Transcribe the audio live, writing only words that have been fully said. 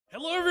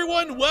Hello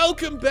everyone,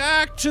 welcome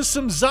back to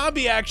some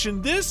zombie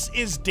action. This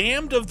is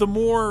Damned of the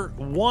Moor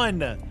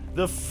 1,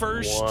 the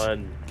first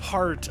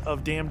part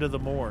of Damned of the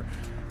Moor.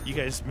 You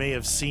guys may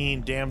have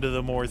seen Damned of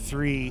the Moor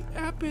 3.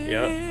 Epic!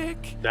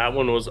 Yep. That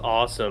one was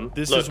awesome.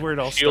 This is where it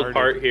all shield started.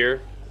 Part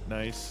here.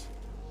 Nice.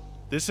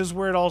 This is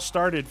where it all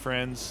started,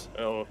 friends.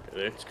 Oh,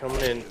 it's coming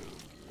in.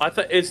 I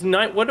thought it's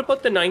not. What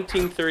about the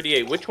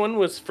 1938? Which one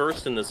was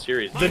first in the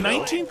series? The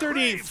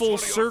 1938 Full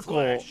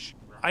Circle.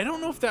 I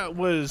don't know if that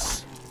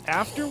was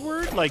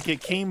afterward, like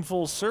it came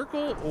full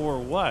circle, or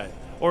what,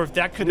 or if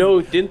that could. No,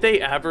 didn't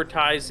they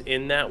advertise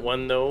in that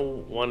one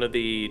though? One of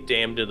the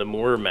Damned of the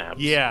Moor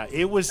maps. Yeah,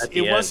 it was.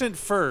 It wasn't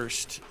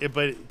first,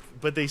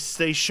 but they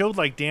showed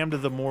like Damned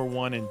of the Moor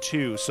 1 and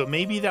 2. So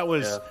maybe that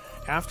was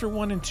after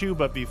 1 and 2,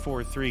 but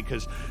before 3,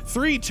 because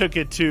 3 took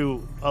it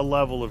to a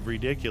level of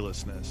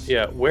ridiculousness.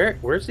 Yeah,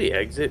 where's the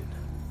exit,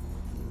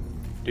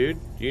 dude?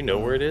 Do you know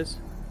where it is?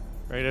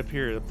 Right up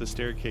here, up the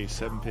staircase.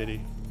 7 pity.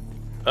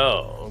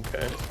 Oh,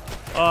 okay.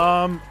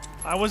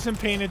 I wasn't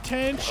paying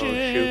attention.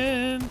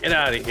 Oh, shoot. Get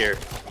out of here.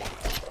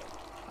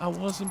 I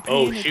wasn't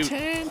paying shoot.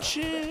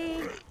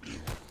 attention.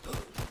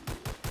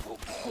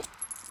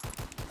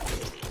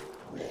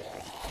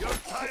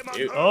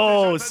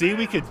 Oh, see,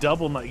 we could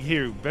double.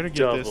 Here, better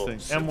get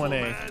this thing.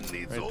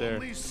 M1A, right there.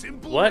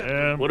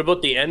 What? What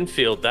about the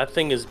Enfield? That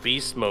thing is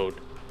beast mode.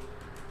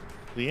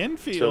 The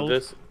Enfield? So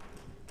this...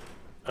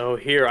 Oh,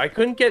 here. I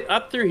couldn't get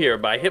up through here,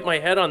 but I hit my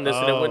head on this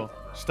and it went...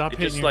 Stop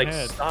hitting just, your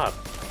head. Stop.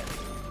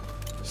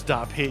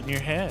 Stop hitting your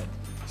head.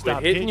 Stop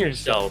Quit hitting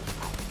yourself.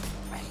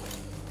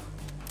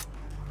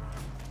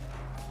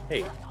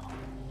 Hey,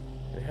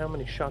 how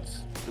many shots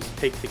does it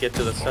take to get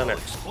to the center?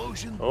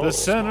 Oh. The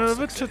center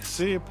of a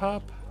Tootsie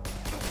Pop.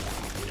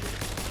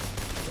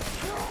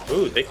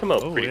 Ooh, they come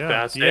out pretty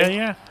fast. Yeah,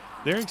 yeah.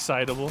 They're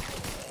excitable.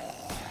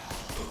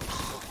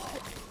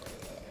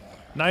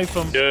 Knife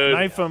them. Dude.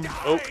 Knife them.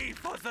 Oh.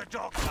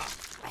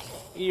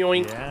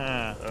 Yoink.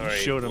 Yeah, you right,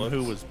 showed him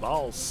who was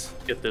boss.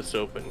 Get this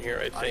open here,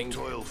 I think. I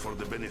toil for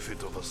the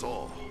benefit of us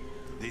all.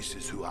 This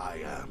is who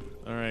I am.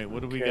 All right,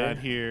 what do we got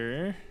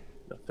here?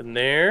 Nothing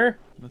there.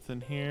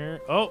 Nothing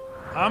here. Oh,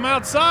 I'm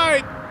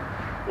outside.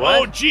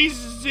 What? Oh,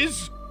 Jesus,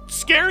 it's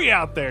scary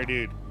out there,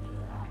 dude.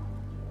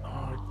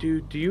 Oh,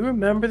 dude, do you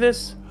remember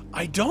this?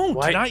 I don't.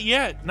 Why? Not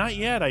yet. Not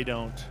yet. I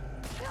don't.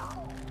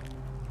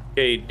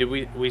 Okay, did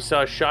we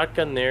saw a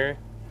shotgun there?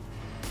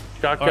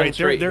 Shotgun's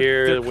right, right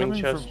here, they're the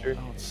Winchester.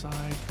 From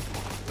outside.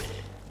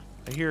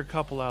 I hear a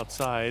couple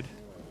outside.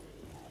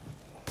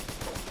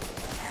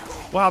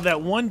 Wow,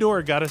 that one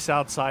door got us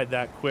outside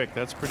that quick.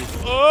 That's pretty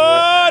cool.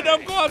 Oh,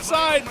 don't go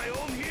outside!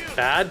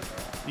 Bad?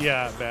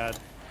 Yeah, bad.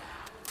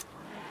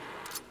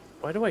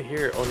 Why do I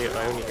hear I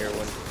only hear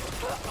one.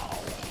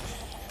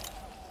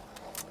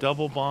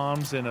 Double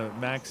bombs and a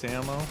max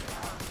ammo.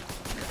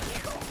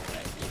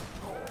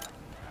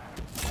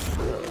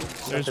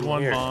 There's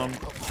one bomb.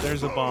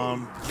 There's a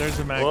bomb. There's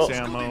a max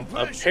ammo.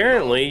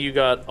 Apparently, you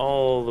got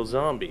all the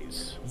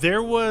zombies.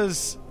 There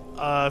was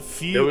a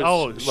few.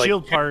 Like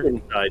shield part.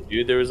 Inside,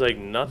 dude. There was like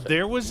nothing.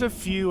 There was a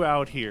few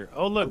out here.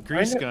 Oh, look,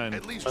 grease gun.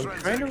 I'm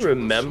trying to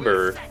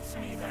remember.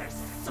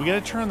 We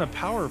gotta turn on the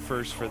power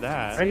first for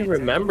that. I'm trying to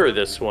remember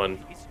this one.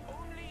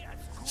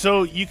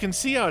 So you can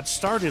see how it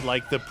started,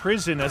 like the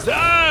prison as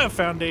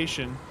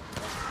foundation.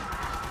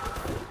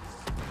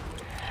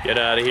 Get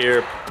out of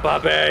here,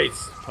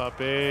 puppies!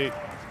 Puppy.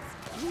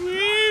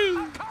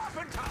 Woo!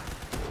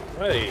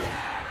 Hey,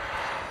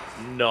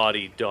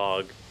 naughty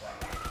dog.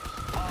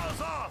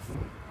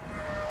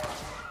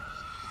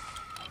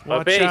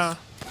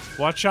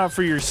 Watch out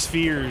for your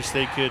spheres.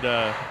 They could.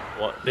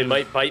 What? They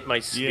might bite my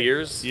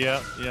spheres.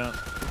 Yeah.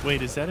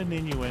 Wait, is that an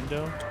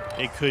innuendo?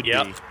 It could be.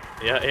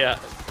 Yeah.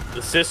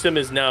 The system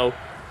is now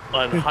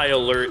on high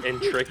alert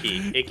and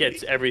tricky. It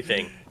gets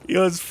everything. You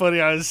know, it's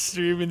funny. I was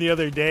streaming the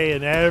other day,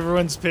 and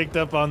everyone's picked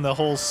up on the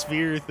whole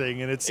sphere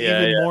thing, and it's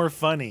even more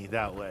funny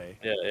that way.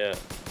 Yeah.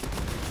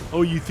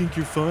 Oh, you think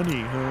you're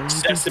funny, huh?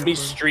 Sesame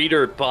Street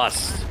or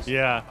bust.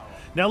 Yeah.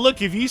 Now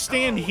look, if you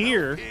stand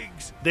here,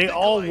 they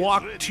all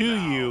walk to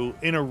you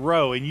in a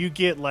row, and you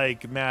get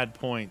like mad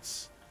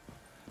points.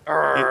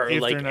 If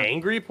like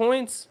angry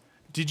points?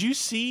 Did you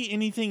see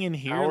anything in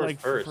here like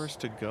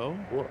first to go?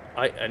 Well,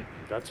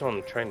 that's what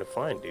I'm trying to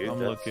find, dude. I'm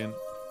looking.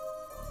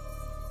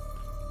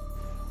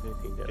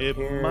 It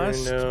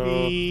must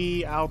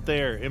be out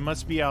there. It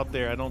must be out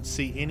there. I don't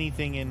see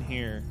anything in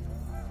here.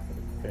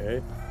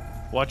 Okay.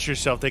 Watch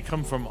yourself. They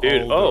come from all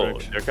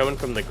directions. They're coming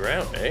from the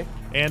ground, eh?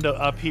 And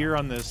up here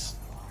on this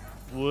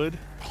wood.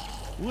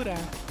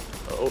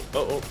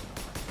 Oh.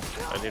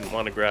 I didn't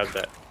want to grab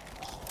that.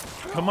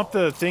 Come up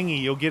the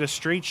thingy. You'll get a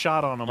straight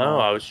shot on them. Oh,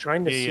 I was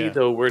trying to see,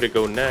 though, where to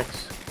go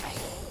next.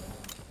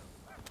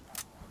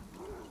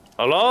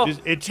 Hello?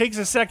 It takes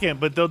a second,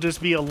 but there'll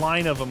just be a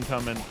line of them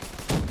coming.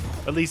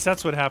 At least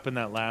that's what happened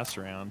that last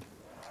round.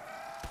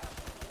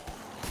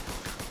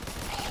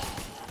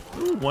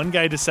 Ooh, one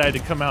guy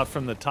decided to come out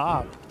from the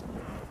top.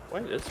 Why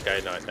did this guy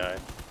not die?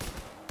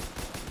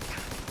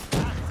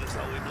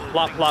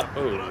 Plop, plop.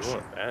 Oh, you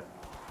want that.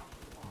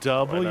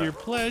 Double your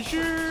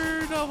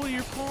pleasure, double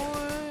your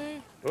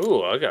point.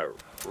 Ooh, I got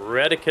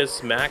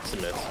Redicus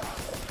Maximus.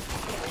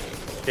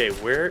 Okay,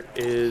 where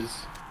is...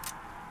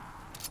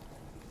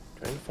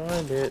 Trying to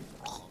find it.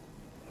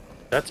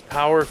 That's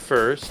power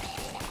first.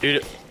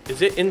 Dude,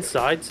 is it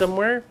inside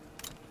somewhere?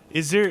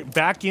 Is there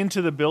back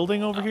into the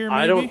building over here,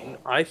 maybe?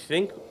 I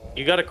think...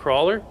 You got a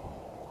crawler?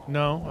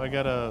 No, I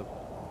got a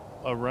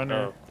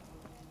runner.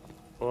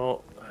 Oh.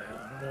 Well,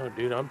 I don't know,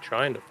 dude. I'm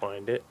trying to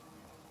find it.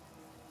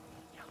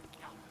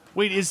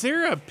 Wait, is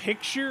there a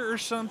picture or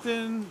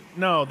something?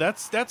 No,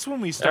 that's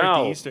when we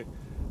start the Easter.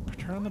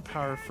 Turn on the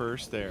power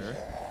first there.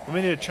 I'm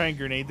going to try and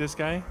grenade this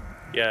guy.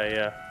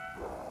 Yeah.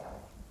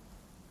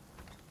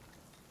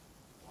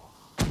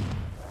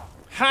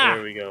 Ha!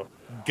 There we go.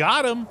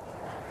 Got him.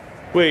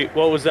 Wait,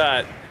 what was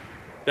that?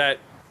 That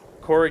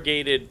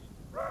corrugated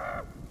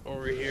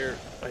over here,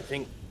 I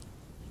think.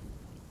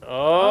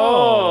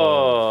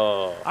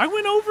 Oh. I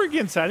went over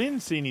against. I didn't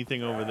see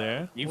anything over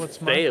there.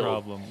 What's my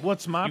problem?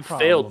 What's my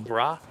problem? You failed,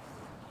 brah.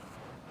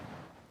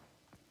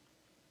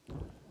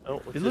 Oh,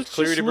 it looks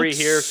clear debris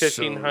here.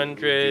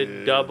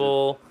 1500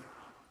 double.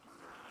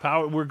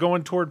 Power. We're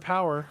going toward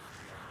power.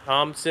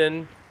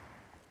 Thompson.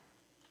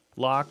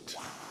 Locked.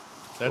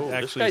 That actually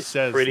this guy's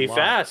says pretty locked.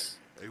 fast.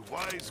 A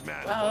wise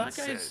man Wow, once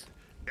that guy's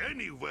said,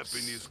 any weapon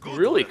is good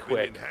really weapon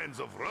quick. in hands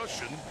of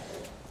Russian.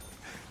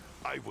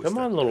 Come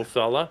on, little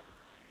fella.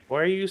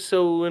 Why are you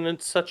so in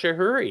such a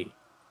hurry?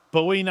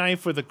 Bowie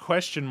knife with a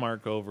question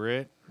mark over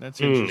it.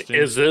 That's interesting.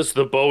 Is this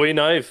the Bowie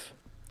knife?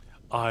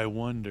 I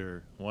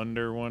wonder.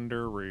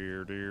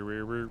 Rear.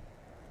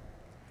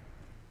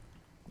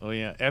 Oh,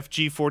 yeah.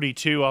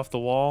 FG-42 off the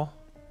wall.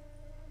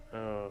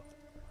 Oh.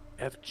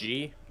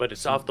 FG? But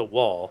it's off the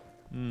wall.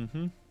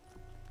 Mm-hmm.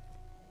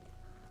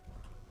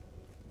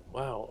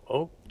 Wow.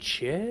 Oh,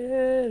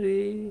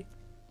 cherry.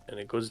 And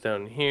it goes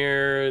down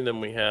here. And then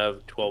we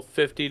have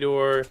 1250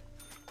 door.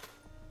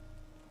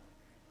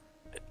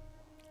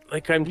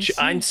 Like,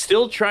 I'm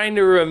still trying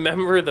to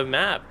remember the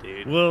map,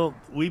 dude. Well,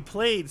 we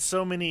played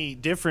so many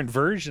different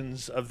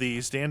versions of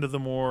these. Damned to the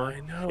Moor. I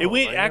know.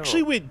 It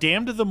actually went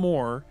Damned to the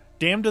Moor,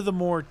 Damned to the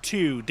Moor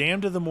 2,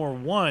 Damned to the Moor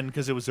 1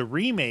 because it was a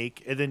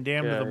remake, and then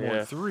Damned to the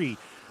Moor 3.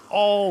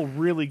 All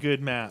really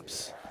good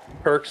maps.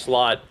 Perk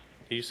slot.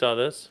 You saw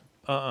this?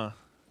 Oh,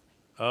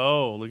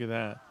 look at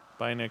that.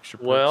 Buy an extra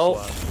perk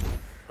slot.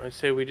 I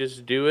say we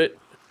just do it.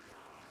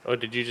 Oh,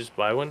 did you just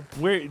buy one?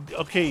 Where?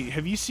 Okay,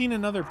 have you seen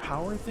another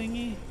power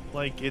thingy?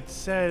 Like it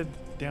said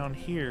down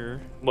here.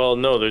 Well,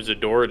 no, there's a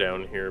door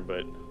down here,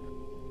 but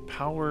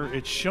power.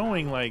 It's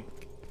showing like,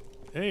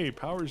 hey,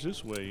 power's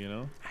this way, you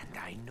know. And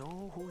I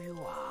know who you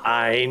are.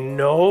 I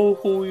know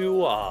who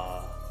you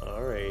are.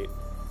 All right.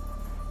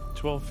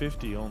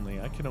 1250 only.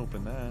 I can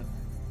open that.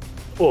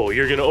 Oh,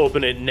 you're gonna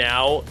open it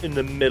now in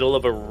the middle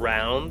of a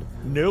round?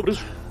 Nope. What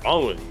is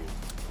wrong with you?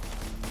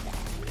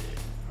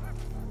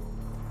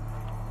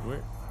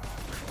 Where?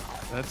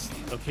 That's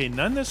okay.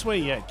 None this way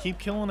yet. Keep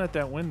killing at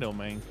that window,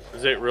 man.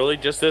 Is it really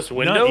just this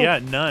window?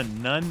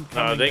 None.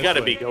 They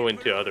gotta be going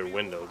to other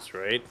windows,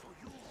 right?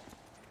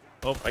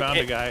 Oh, found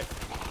a guy.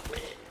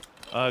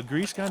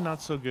 Grease gun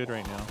not so good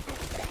right now.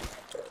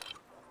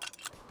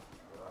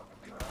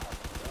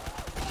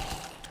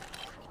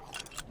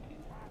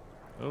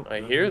 Oh,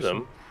 I hear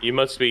them. You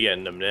must be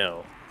getting them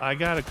now. I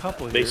got a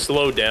couple here. They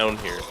slow down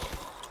here.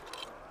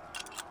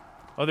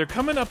 Oh, they're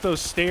coming up those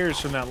stairs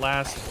from that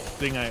last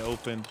thing I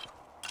opened.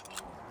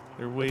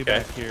 They're way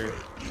back here.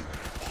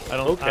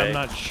 I'm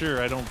not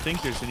sure. I don't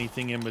think there's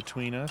anything in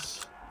between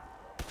us.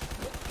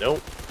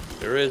 Nope,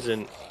 there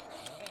isn't.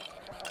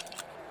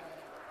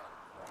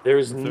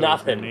 There's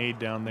nothing. Grenade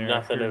down there.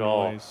 Nothing at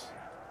all.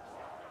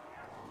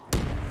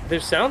 There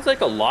sounds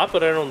like a lot,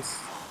 but I don't.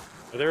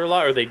 Are there a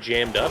lot? Or are they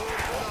jammed up?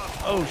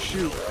 Oh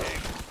shoot!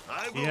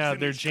 Yeah,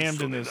 they're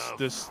jammed in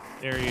this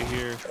area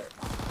here.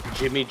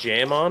 Jimmy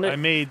Jam on it? I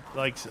made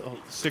like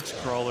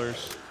 6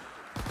 crawlers.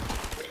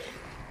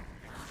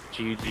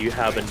 Do you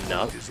have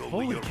enough?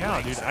 Holy cow,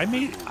 dude! I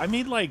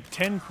made like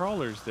 10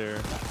 crawlers there.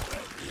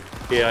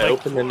 Yeah, I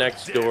opened the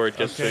next door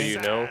just so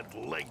you know.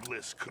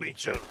 Legless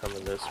creature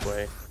coming this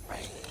way.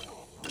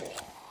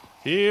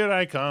 Here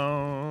I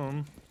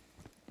come.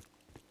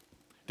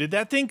 Did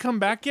that thing come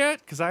back yet?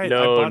 Because I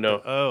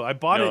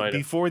bought it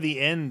before the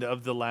end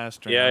of the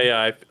last round.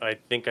 Yeah. I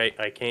think I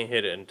can't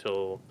hit it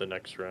until the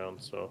next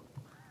round. So.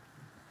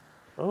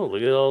 Oh,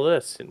 look at all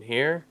this in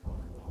here.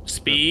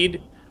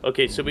 Speed.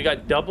 Okay, so we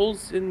got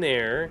doubles in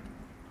there.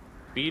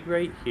 Speed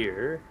right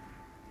here.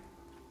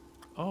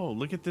 Oh,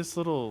 look at this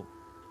little.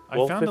 I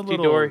found a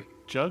little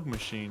jug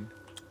machine.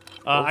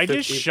 I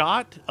just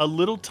shot a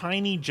little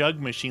tiny jug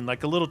machine,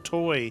 like a little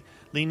toy,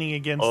 leaning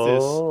against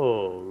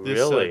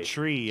this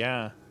tree.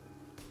 Yeah.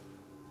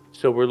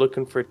 So we're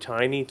looking for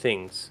tiny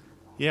things.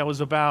 Yeah, it was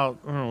about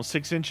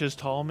 6 inches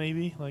tall,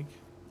 maybe. Like.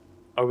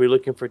 Are we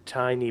looking for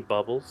tiny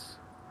bubbles?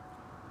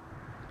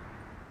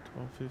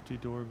 1250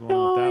 door going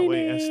up that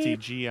way.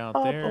 STG out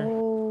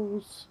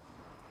bubbles.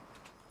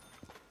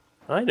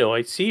 There. I know.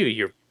 I see you.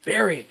 You're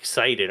very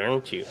excited,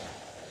 aren't you?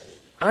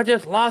 I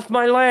just lost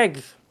my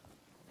legs.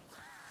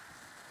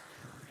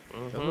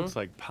 That looks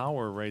like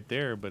power right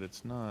there, but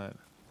it's not.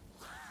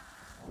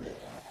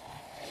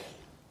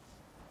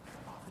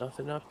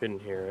 Nothing up in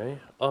here,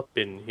 eh? Up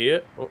in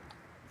here.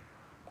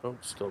 Oh,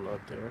 still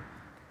not there.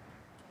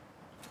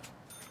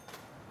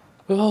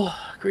 Well,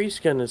 grease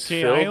gun is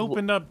filled. Okay, I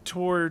opened up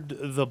toward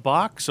the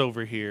box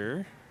over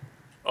here.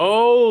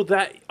 Oh,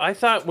 I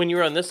thought when you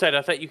were on this side,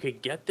 I thought you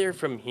could get there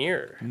from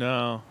here.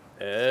 No.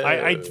 Oh.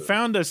 I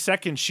found a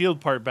second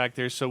shield part back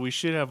there, so we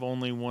should have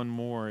only one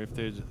more if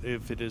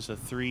it is a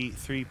three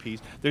piece.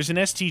 There's an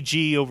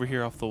STG over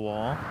here off the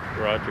wall.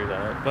 Roger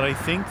that. But I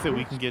think that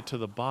we can get to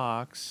the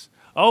box.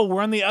 Oh,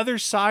 we're on the other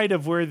side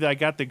of where I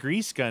got the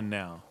grease gun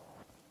now.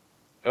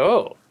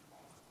 Oh.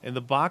 And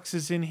the box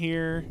is in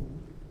here.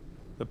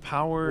 The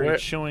power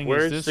it's showing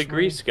where's is this the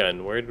grease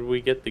gun? Where did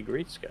we get the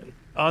grease gun?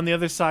 On the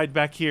other side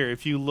back here.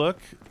 If you look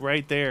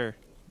right there.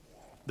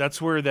 That's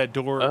where that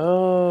door.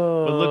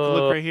 Oh. But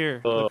look right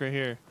here. Look right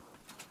here.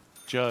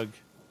 Jug.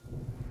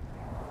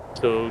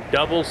 So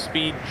double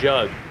speed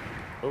jug.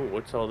 Oh,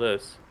 what's all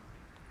this?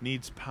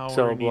 Needs power.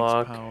 Cell needs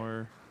block.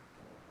 power.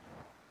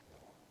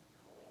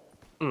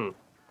 Don't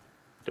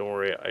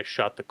worry, I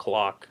shot the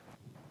clock.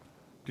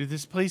 Dude,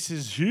 this place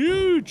is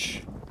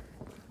huge.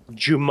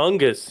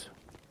 Humongous.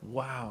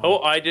 Wow. Oh,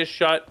 I just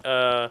shot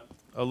a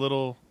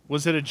little.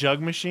 Was it a jug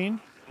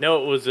machine?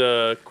 No, it was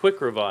a quick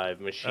revive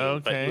machine.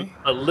 Okay.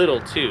 But a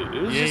little too.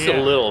 It was just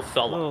a little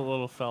fella.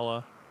 Little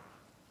fella.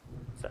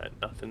 Is that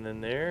nothing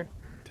in there?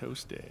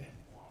 Toasty.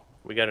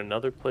 We got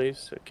another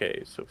place.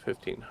 Okay, so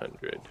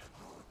 1500.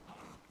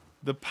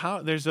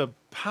 There's a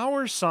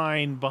power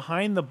sign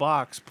behind the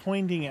box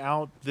pointing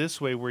out this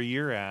way where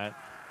you're at.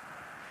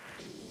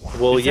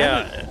 Well, Is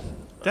yeah.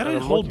 That a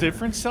whole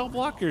different cell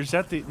block, or is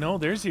that the? No,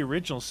 there's the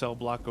original cell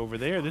block over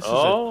there. This is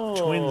a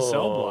twin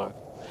cell block.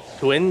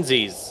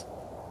 Twinsies.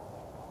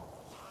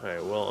 All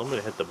right. Well, I'm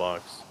gonna hit the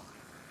box.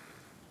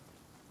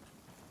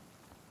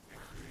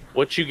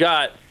 What you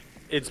got?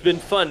 It's been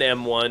fun,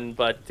 M1,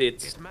 but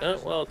it's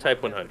well,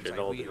 Type 100.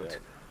 I'll do that.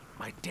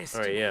 All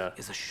right, yeah.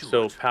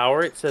 So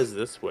power, it says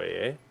this way,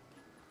 eh?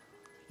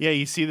 Yeah,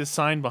 you see the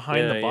sign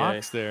behind the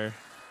box there.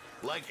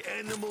 Like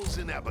animals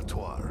in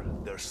abattoir,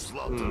 their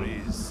slaughter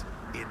is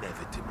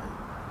inevitable.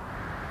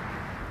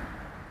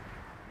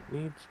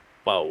 Needs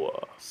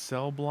power.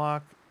 Cell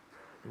block,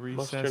 recess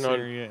Must turn on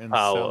area, and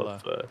power cella.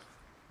 first.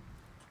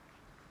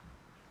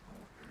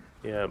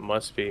 Yeah, it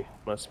must be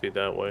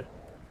that way.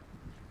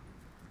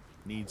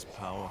 Needs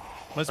power.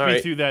 Must All be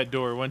right. through that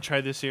door. Want to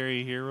try this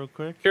area here real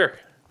quick? Sure.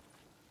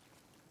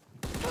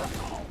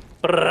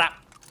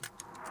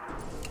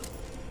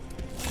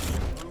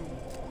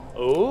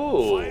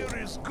 Oh.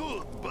 Fire is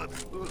good, but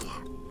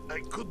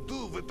I could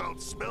do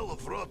without smell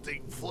of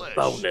rotting flesh.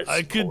 Bonus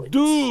I could points.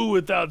 do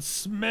without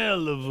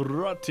smell of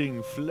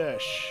rotting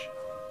flesh.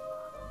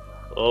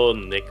 Oh,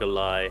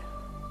 Nikolai.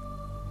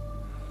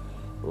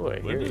 Oh, I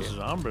hear Where you. the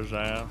zombies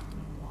at?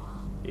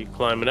 You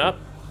climbing up?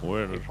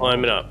 Where the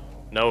Climbing up.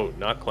 No,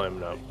 not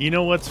climbing up. You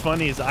know what's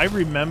funny is I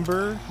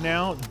remember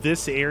now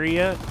this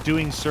area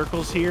doing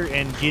circles here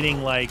and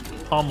getting like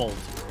pummeled.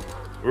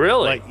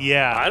 Really? Like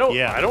yeah, I don't.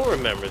 Yeah. I don't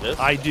remember this.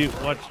 I do.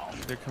 What?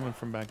 They're coming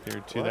from back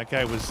there too. What? That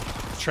guy was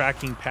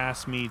tracking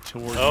past me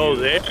towards. Oh,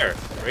 you. there,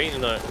 right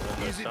in the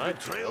side.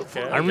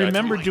 Okay. I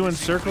remember doing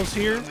circles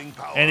here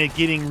and it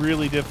getting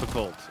really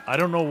difficult. I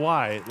don't know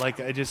why. Like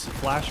I just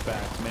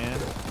flashbacks, man.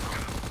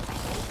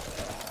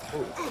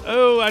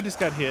 Oh, I just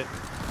got hit.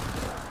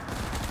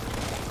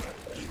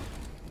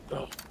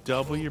 Oh.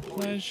 Double your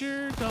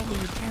pleasure, double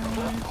your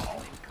pain.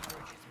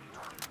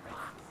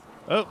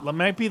 Oh,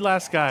 might be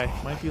last guy.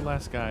 Might be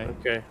last guy.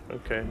 Okay.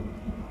 Okay.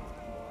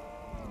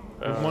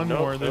 There's one nope,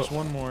 more. There's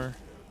nope. one more.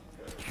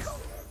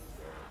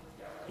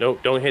 Nope,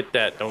 don't hit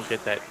that. Don't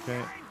get that.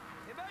 Okay.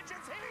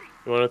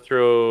 You want to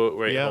throw...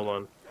 Wait, Yeah. hold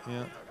on.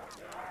 Yeah.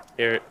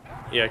 Here.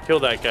 Yeah, kill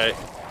that guy.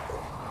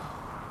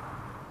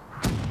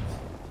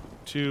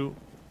 2.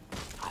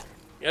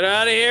 Get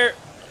out of here.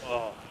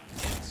 Oh.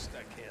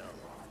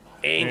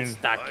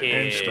 Insta-kill.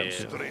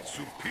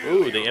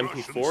 Ooh, the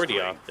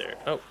MP40 off there.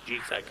 Oh,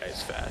 jeez, that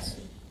guy's fast.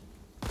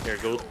 Here,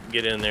 go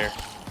get in there.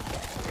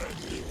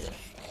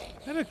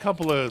 Had a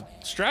couple of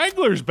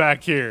stragglers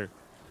back here.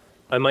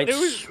 I might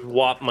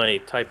swap my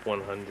Type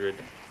 100.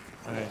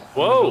 All right.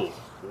 Whoa,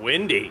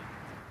 windy.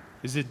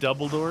 Is it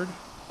double doored?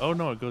 Oh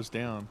no, it goes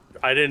down.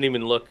 I didn't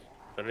even look.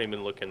 I didn't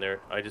even look in there.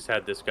 I just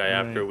had this guy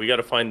All after. right. We got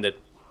to find the...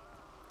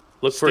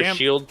 Look for a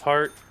shield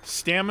part.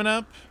 Stamina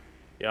up.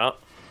 Yeah.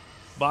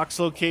 Box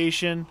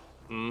location.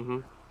 Mm-hmm.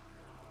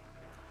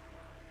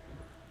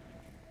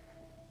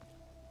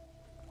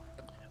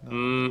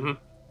 Mm-hmm.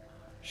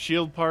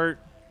 Shield part.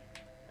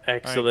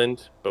 Excellent.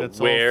 Right. But That's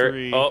all where?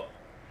 3. Oh.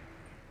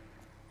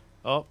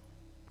 Oh.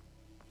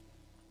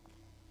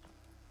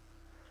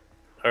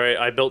 All right,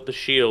 I built the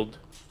shield.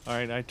 All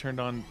right, I turned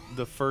on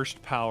the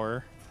first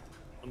power.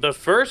 The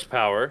first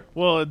power?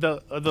 Well,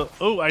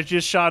 oh, I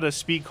just shot a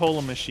speed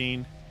cola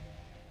machine.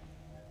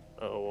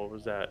 Oh, what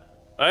was that?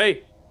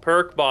 Hey,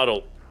 perk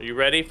bottle. Are you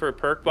ready for a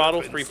perk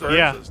bottle? Free perk?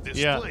 Yeah,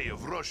 Display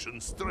of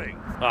Russian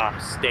strength. Ah,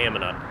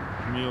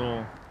 stamina.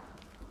 Mule.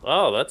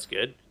 Oh, that's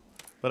good.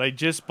 But I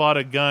just bought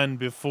a gun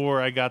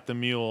before I got the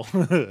mule.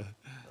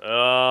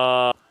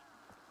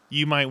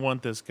 You might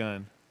want this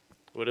gun.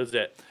 What is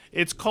it?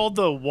 It's called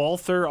the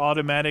Walther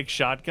automatic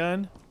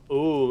shotgun.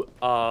 Ooh,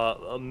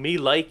 me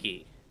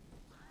likey.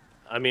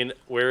 I mean,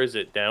 where is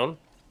it? Down?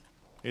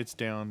 It's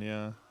down,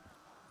 yeah.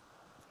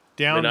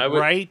 Down,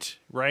 right,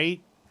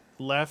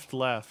 left.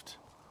 Left.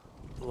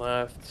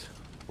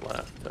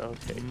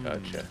 Okay,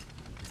 gotcha.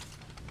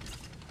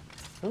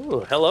 Oh,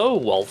 hello,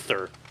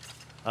 Walther.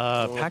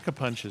 Pack of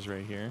punches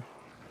right here.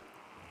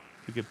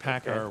 We could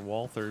pack our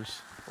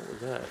Walthers. What was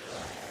that?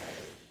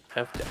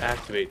 Have to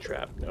activate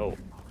trap. No.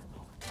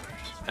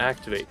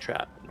 Activate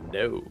trap.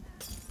 No.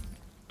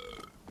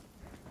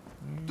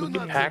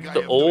 Pack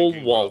the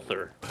old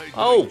Walther.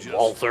 Oh,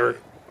 Walther.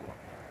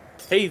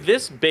 Hey,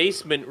 this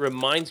basement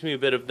reminds me a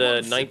bit of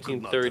the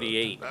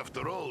 1938.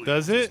 After all,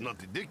 Does it? It's not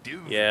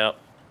addictive. Yeah.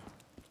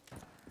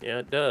 Yeah,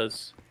 it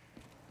does.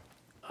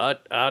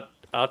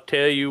 I'll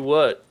tell you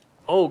what.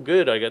 Oh,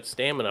 good. I got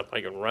stamina. I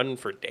can run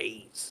for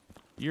days.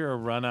 You're a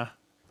runner.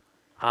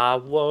 I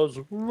was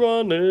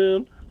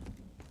running.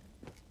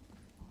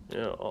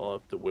 Yeah, I'll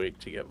have to wait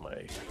to get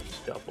my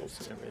doubles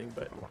and everything,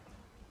 but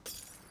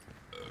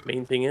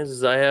main thing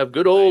is I have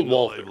good old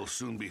Walther. I will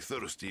soon be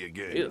thirsty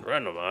again. He's a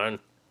friend of mine.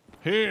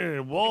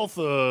 Here,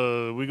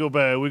 Walther. We go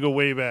back. We go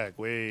way back.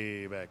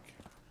 We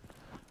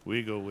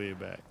go way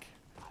back.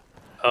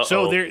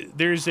 So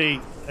there's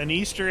an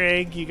Easter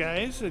egg, you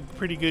guys. A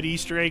pretty good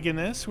Easter egg in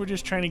this. We're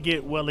just trying to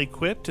get well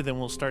equipped, and then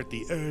we'll start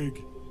the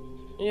egg.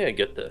 Yeah,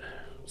 get the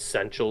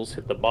essentials,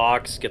 hit the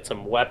box, get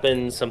some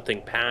weapons,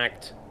 something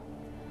packed,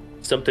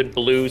 something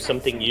blue,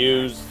 something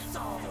used.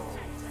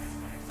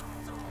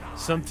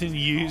 Something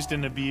used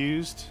and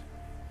abused.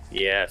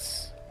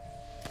 Yes.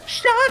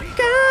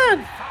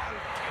 Shotgun!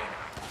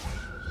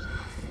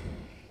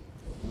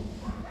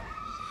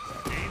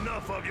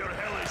 Enough of your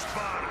hellish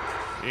bark.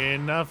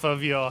 Enough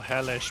of your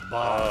hellish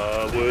bark.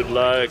 I would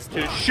like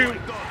to shoot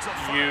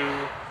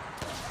you.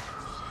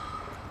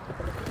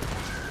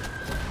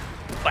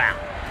 Wow.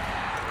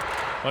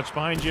 Watch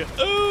behind you.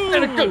 Ooh!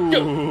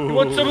 Go. You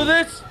want some of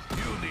this?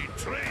 You need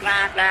training.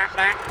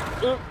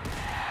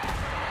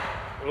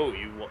 Oh,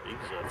 he's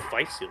a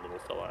feisty little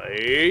fella.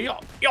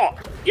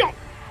 Yeah.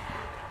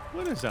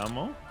 What is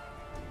ammo?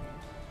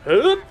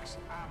 Huh?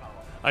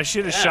 I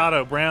should have shot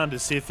up round to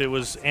see if it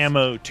was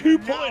ammo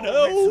 2.0.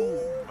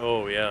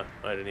 Oh, yeah.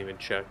 I didn't even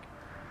check.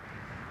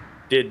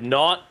 Did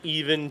not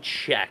even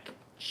check.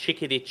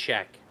 Chickadee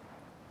check.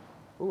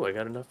 Oh, I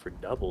got enough for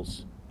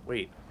doubles.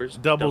 Wait, where's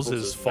doubles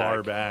is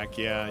far back.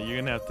 Yeah, you're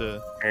gonna have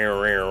to.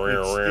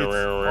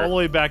 It's all the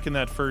way back in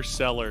that first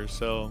cellar.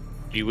 So.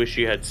 Do you wish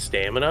you had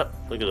stamina?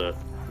 Look at the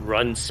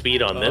run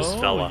speed on this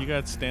fella. You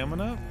got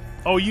stamina?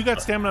 Oh, you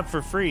got stamina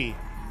for free.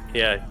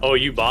 Yeah. Oh,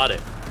 you bought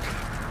it.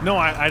 No,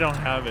 I don't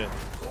have it.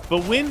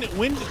 But where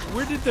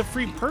did the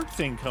free perk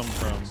thing come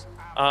from?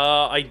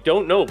 I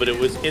don't know, but it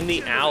was in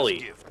the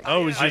alley.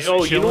 Oh, it was just you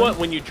know chilling? what?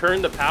 When you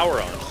turn the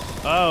power on.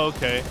 Oh,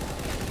 okay.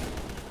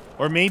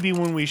 Or maybe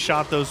when we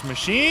shot those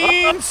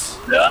machines.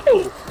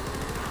 No.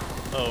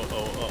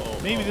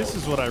 Maybe this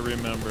is what I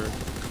remember.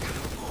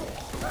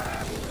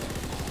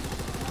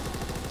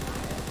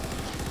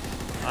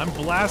 I'm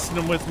blasting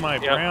them with my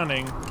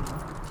Browning.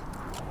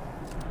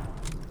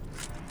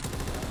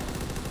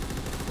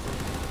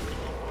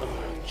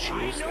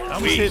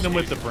 I'm just hitting them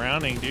with the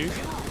Browning, dude.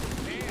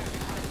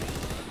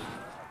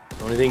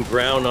 The only thing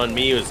brown on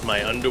me was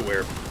my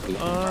underwear.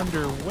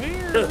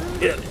 Underwear?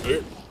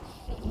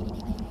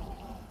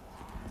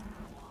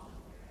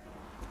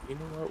 You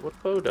know what?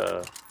 What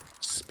about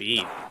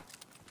speed?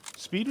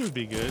 Speed would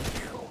be good.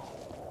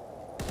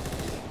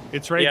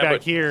 It's right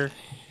back here.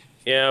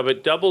 Yeah,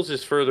 but doubles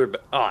is further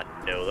back. Oh,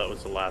 no, that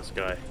was the last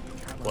guy.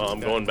 Well, I'm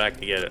going back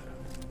to get it.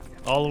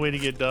 All the way to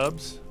get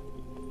dubs?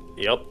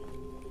 Yep.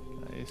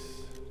 Nice.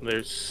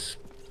 There's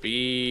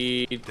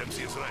speed.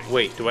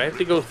 Wait, do I have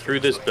to go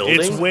through this building?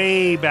 It's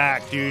way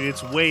back, dude.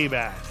 It's way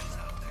back.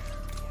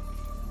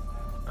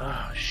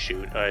 Oh,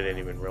 shoot. I didn't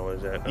even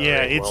realize that.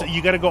 Yeah,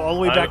 you got to go all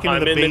the way back into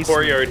the basement. I'm in the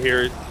courtyard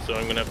here, so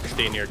I'm going to have to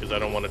stay in here because I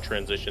don't want to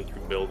transition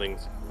through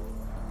buildings.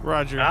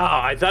 Roger.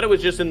 Ah, I thought it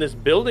was just in this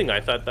building.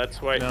 I thought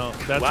that's why. No,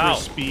 that's where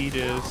speed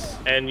is.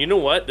 And you know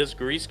what? This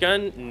grease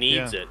gun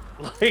needs it.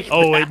 Like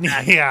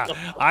yeah.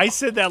 I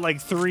said that like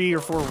 3 or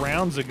 4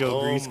 rounds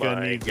ago. Grease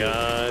gun needs it. Oh my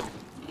god.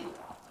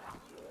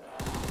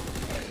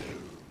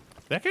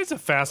 That guy's a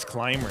fast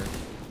climber.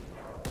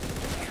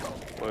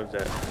 What is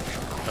that?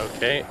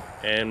 Okay,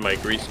 and my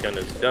grease gun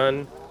is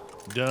done.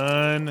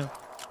 Done.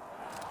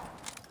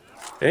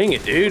 Dang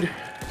it, dude.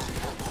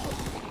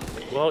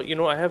 Well, you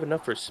know, I have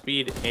enough for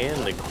speed and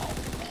the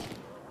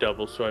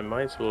double, so I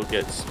might as well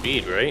get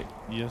speed, right?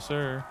 Yes,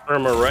 sir.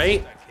 Am I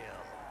right?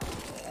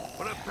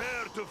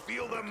 Prepare to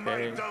feel the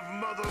might of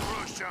Mother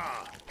Russia.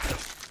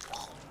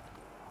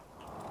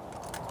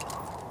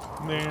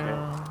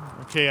 There.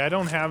 Okay, I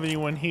don't have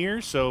anyone here,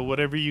 so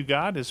whatever you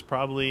got is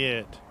probably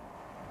it.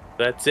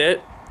 That's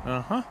it?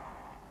 Uh-huh.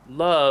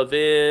 Love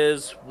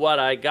is what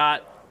I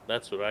got.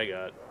 That's what I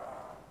got.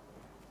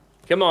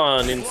 Come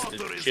on,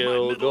 instant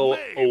chill. Go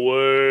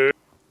away.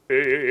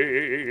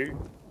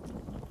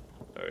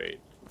 All right.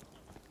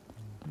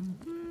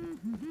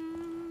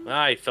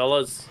 Hi,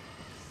 fellas.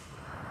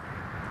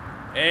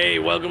 Hey,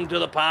 welcome to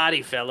the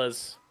party,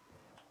 fellas.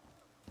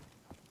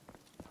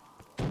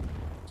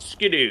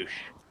 Skadoosh.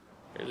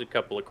 There's a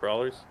couple of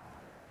crawlers.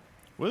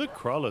 Where the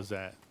crawlers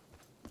at?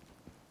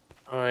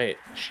 All right.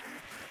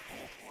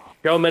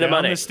 Show me the Down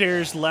money. the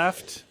stairs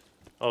left.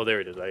 Oh, there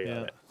it is. I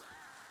got it.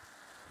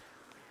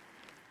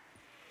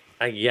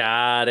 I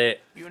got it.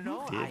 You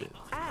know, I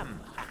am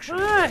actually.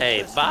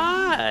 Bye,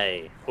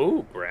 bye.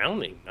 Oh,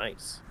 brownie.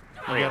 Nice.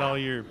 You got all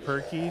your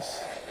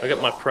perkies? I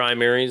got my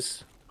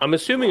primaries. I'm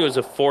assuming it was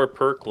a 4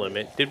 perk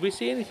limit. Did we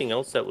see anything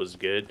else that was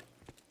good?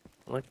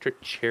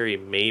 Electric cherry,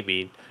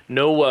 maybe.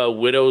 No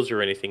widows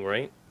or anything,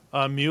 right?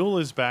 Mule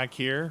is back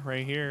here,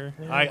 right here.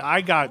 Yeah. I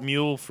got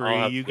mule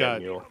free. You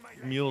got mule.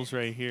 Mules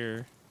right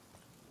here.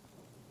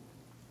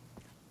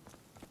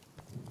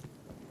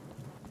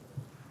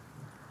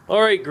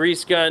 All right,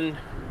 grease gun.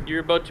 You're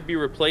about to be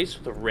replaced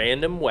with a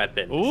random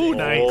weapon. Ooh,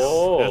 nice.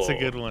 Oh. That's a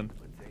good one.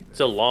 It's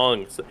a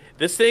long...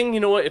 This thing, you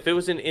know what? If it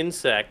was an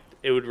insect,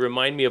 it would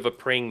remind me of a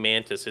praying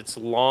mantis. It's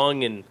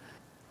long and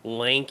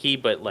lanky,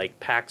 but like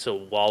packs a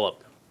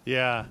wallop.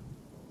 Yeah.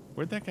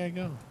 Where'd that guy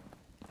go?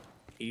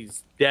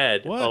 He's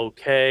dead. What?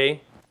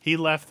 Okay. He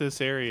left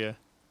this area.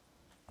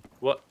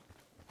 What?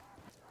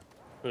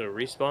 Gonna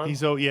respawn?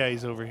 He's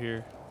over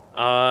here.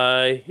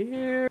 I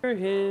hear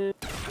him.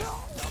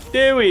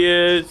 There he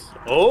is.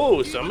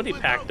 Oh, somebody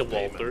packed a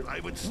Walther.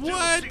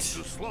 What?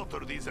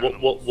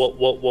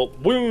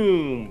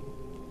 Boom.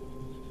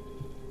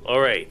 All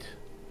right.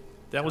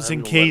 That was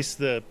in case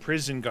the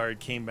prison guard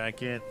came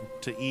back in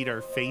to eat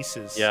our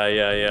faces.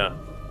 Yeah.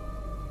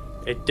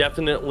 It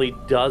definitely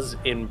does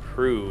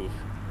improve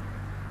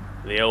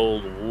the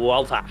old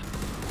Walther.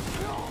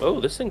 Oh,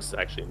 this thing's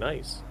actually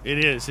nice.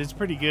 It is. It's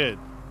pretty good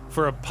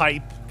for a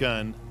pipe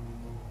gun.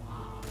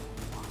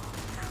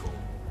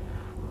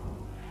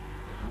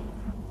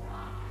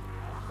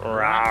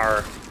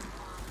 Rawr.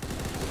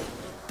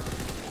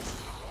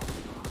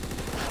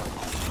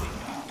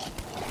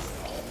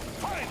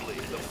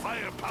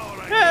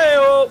 Hey,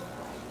 oh!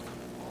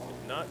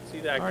 Did not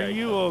see that guy. Are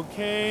you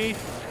okay?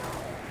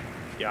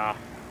 Yeah.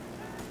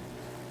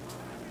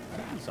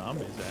 Where the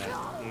zombies at?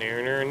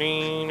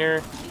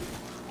 Neener.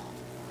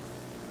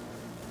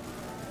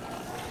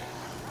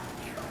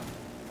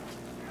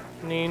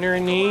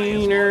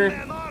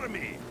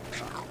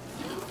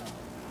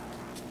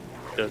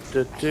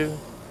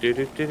 Do.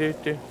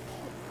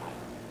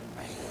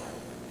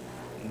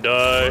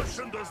 Die.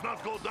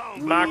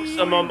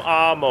 Maximum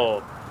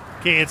ammo.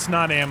 Okay, it's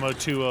not ammo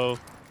 2-0.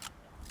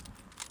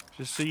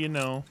 Just so you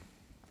know.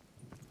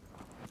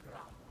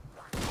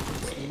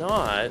 It's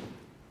not.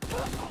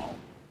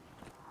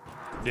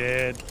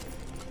 Dead.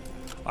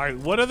 Alright,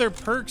 what other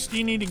perks do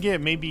you need to get?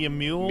 Maybe a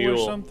mule or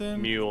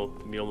something?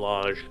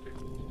 Mulage.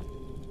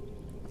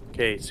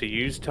 Okay, so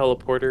use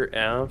teleporter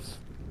F.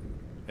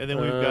 And then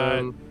we've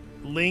got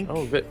Link.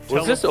 Oh,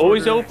 was this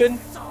always open?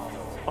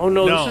 Oh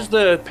no, this is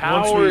the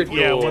power door.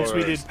 Yeah, once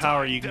we did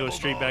power, you can go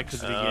straight back to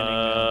the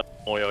beginning.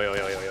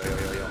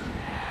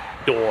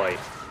 Doi.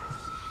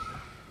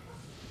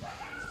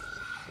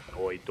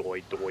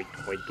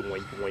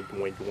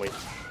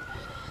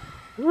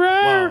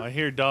 Wow, I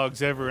hear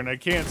dogs everywhere and I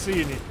can't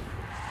see any.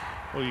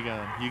 Oh, you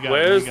got him.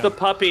 Where's the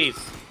puppies?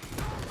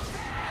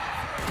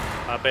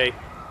 Puppies.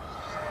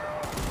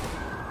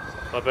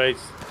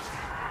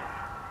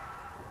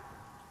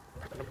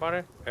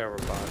 Everybody.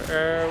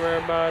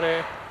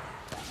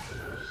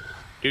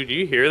 Dude, do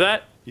you hear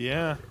that?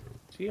 Yeah.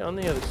 Is he on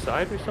the other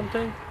side or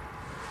something?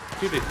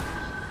 Dude, it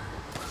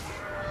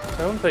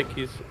sounds like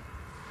he's...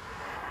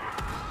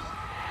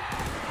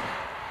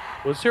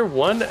 Was there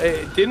one?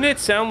 Didn't it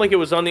sound like it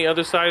was on the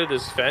other side of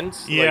this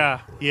fence?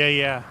 Yeah, like...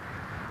 yeah.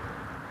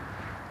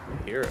 I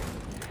hear it.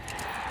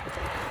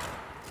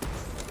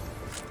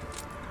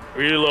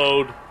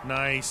 Reload.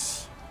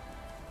 Nice.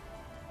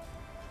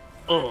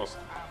 Oh.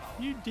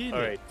 You did it.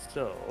 Alright,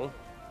 so...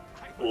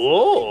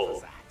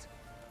 Whoa!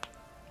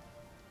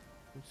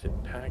 There's a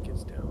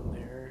package down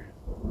there.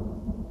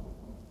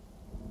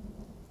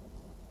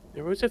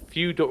 There was a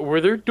few doors.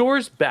 Were there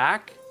doors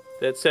back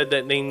that said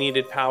that they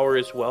needed power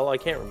as well? I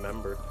can't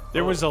remember.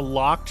 There was a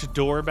locked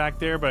door back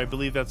there, but I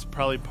believe that's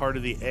probably part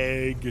of the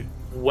egg.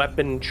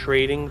 Weapon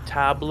trading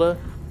tabla.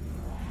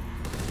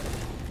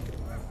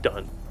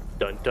 Dun.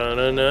 Dun dun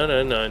dun dun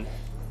dun dun.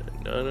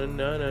 Dun dun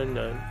dun dun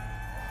dun.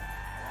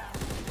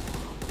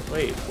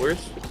 Wait,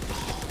 where's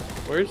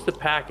the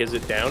pack? Is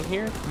it down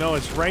here? No,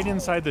 it's right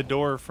inside the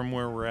door from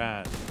where we're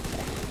at.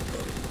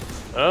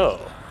 Oh.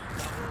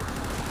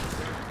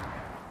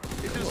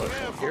 It is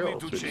rare for me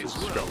to chase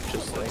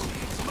scrumptious thing.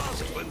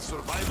 when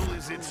survival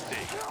is at stake.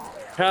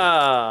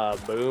 Ha,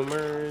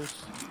 boomers.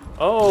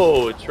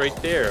 Oh, it's right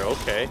there.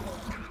 Okay.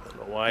 I don't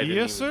know why I didn't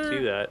even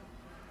see that.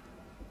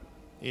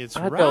 It's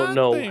I right don't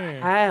know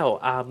there. how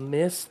I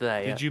missed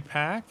that. Did you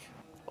pack?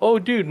 Oh,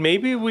 dude,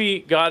 maybe we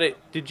got it.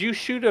 Did you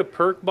shoot a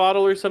perk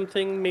bottle or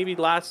something maybe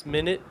last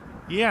minute?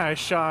 Yeah, I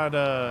shot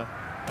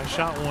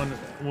one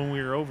when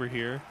we were over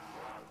here.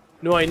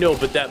 No, I know,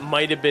 but that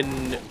might have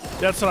been...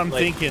 That's what I'm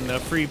thinking, a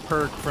free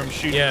perk from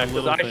shooting the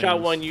little I things. shot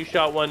one, you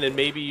shot one, and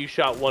maybe you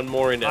shot one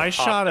more and it I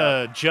shot popped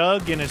a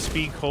jug and a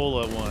speed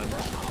cola one.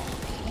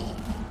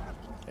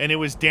 And it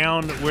was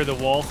down where the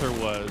Walther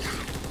was.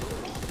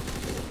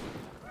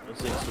 This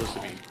thing's supposed to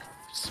be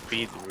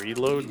speed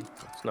reload.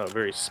 It's not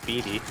very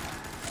speedy.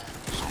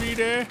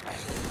 Speedy.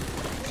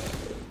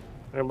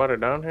 Anybody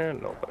down here?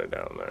 Nobody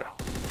down there.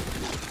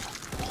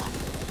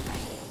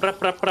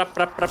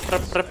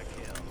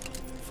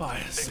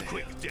 Fire A sale.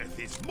 quick death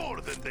is more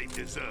than they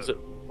deserve.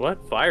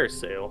 What? Fire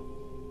sale?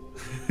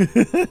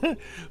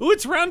 Ooh,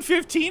 it's round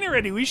 15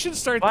 already. We should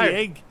start the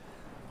egg.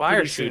 Fire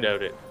pretty soon.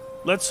 shootout it.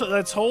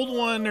 Let's hold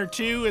one or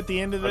two at the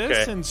end of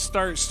this and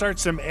start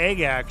some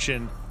egg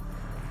action.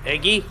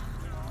 Eggy?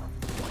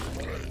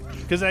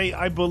 Because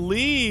I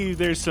believe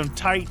there's some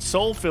tight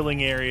soul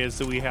filling areas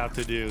that we have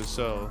to do,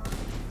 so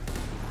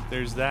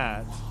there's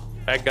that.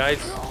 Bad guys.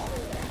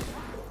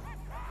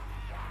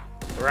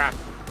 Rap.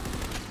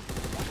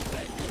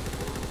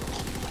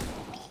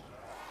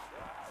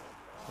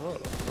 Oh,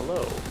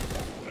 hello.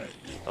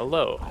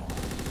 Hello.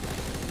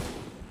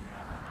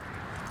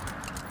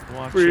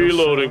 Watch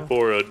Reloading yourself.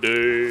 for a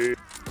day.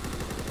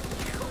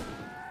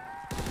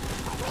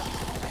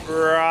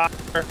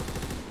 Rawr.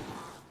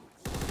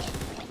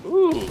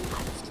 Ooh,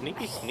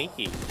 sneaky,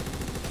 sneaky.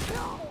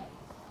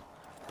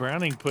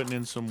 Browning putting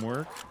in some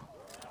work.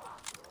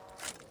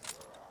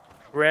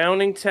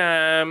 Browning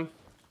time.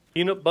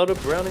 Peanut butter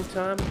browning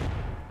time.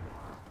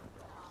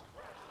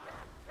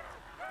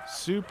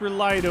 Super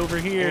light over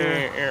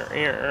here.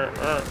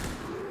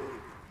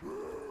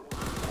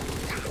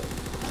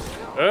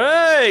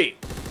 Hey!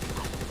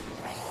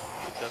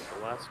 Is that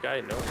the last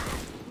guy? No.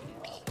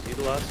 See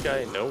the last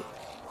guy? Nope.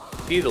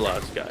 See the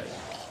last guy?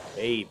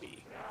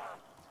 Maybe.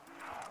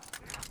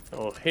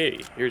 Oh, hey,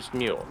 here's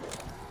Mule.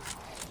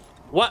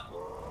 What?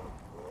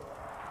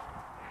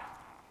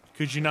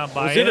 Could you not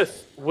buy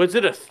Was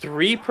it a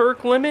 3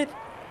 perk limit?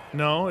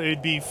 No,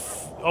 it'd be...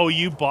 oh,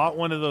 you bought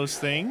one of those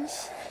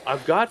things?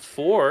 I've got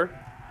 4.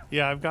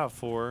 Yeah, I've got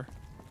 4.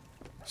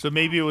 So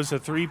maybe it was a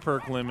 3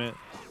 perk limit.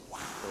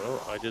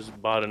 Well, I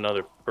just bought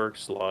another perk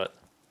slot.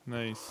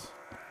 Nice.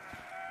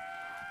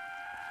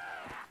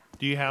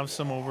 Do you have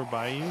some over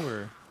by you,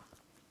 or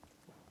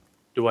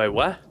Do I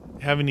what?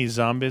 have any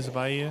zombies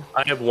by you?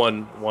 I have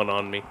one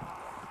on me.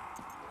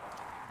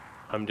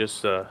 I'm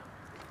just there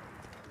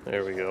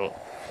we go.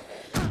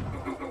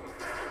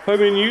 I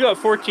mean, you got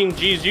 14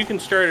 G's. You can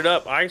start it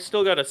up. I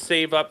still got to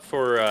save up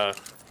for A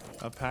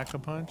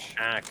pack-a-punch?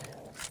 Ack.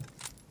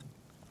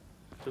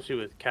 Especially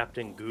with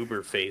Captain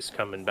Gooberface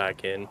coming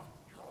back in.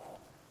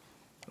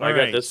 I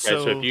got this guy,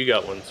 so if you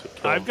got one, so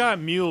kill him. I've got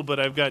Mule,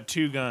 but I've got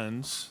 2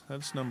 guns.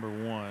 That's number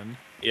 1.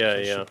 Yeah, I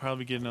yeah. should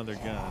probably get another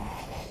gun.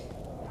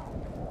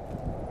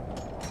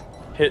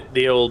 Hit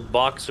the old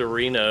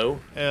Boxerino.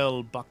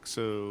 El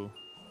Boxo.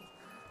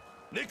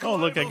 Oh,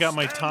 look, I got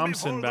my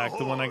Thompson back,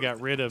 the one I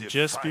got rid of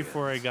just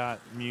before I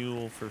got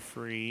Mule for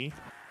free.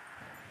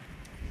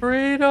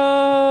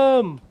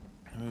 Freedom!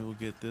 Maybe we'll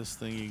get this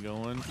thingy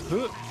going.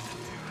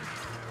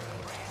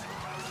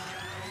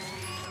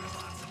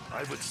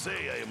 I would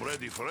say I am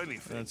ready for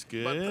anything. That's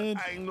good.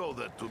 But I know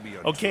that to be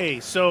untrue. Okay,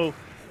 so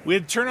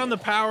we'd turn on the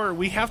power.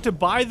 We have to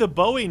buy the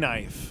Bowie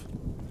knife.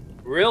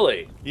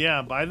 Really?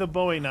 Yeah, buy the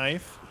Bowie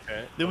knife.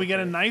 Okay. Then we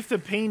gotta knife the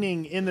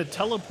painting in the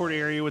teleport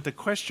area with the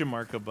question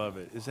mark above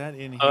it. Is that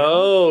in here?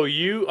 Oh,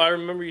 I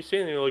remember you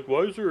saying that. You're like,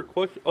 why is there a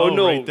question? Oh,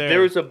 no, right there.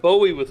 there's a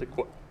Bowie with a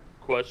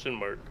question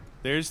mark.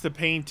 There's the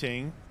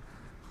painting.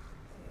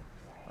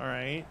 All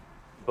right.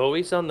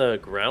 Bowie's on the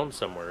ground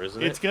somewhere,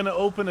 isn't It's it? gonna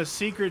open a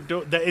secret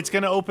door. It's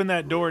gonna open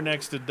that door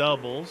next to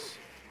Doubles.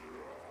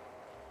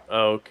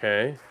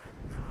 Okay.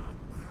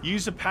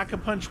 Use a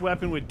pack-a-punch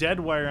weapon with dead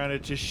wire on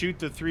it to shoot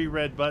the 3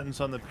 red buttons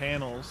on the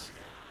panels.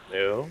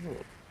 No.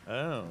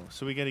 Oh,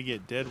 so we gotta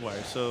get dead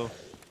wire. So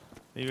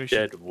maybe I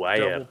should Dead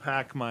wire. double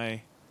pack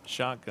my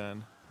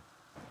shotgun.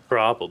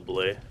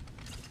 Probably.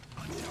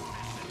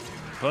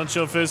 Punch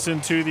your fist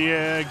into the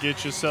air.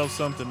 Get yourself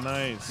something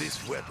nice.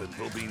 This weapon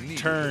will be needed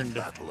Turned. in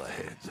battle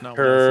ahead. It's not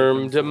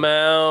Termed worth it.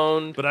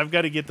 mound. But I've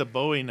got to get the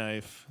Bowie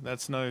knife.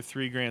 That's another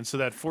 3 grand. So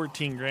that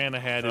 14 grand I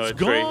had is It's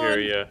gone. right here,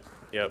 yeah.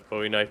 Yeah,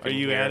 Bowie knife. Are in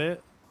you here. at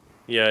it?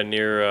 Yeah,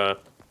 near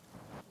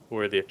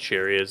where the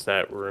cherry is,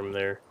 that room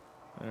there.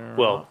 There.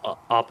 Well,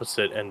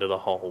 opposite end of the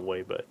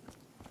hallway, but...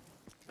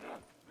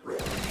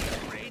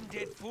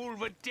 Brain-dead fool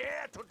would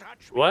dare to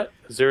touch me. What?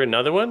 Is there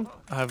another one?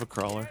 I have a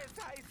crawler.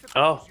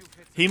 Oh.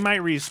 He might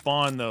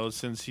respawn though,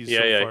 since he's Yeah,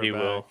 so yeah, far he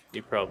back. will. He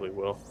probably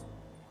will.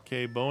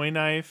 Okay, Bowie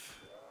knife.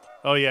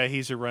 Oh yeah,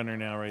 he's a runner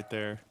now, right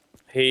there.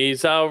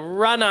 He's a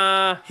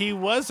runner. He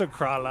was a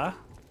crawler.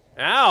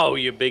 Ow,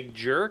 you big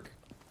jerk.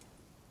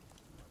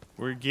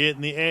 We're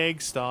getting the egg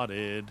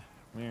started.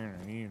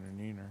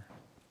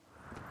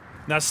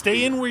 Now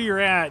stay in where you're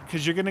at,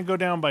 because you're going to go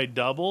down by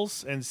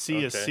Doubles and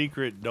see a Okay.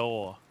 secret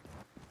door.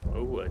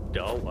 Oh, a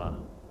dollar.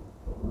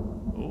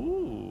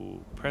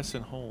 Ooh, press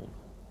and hold.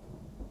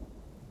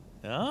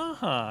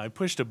 I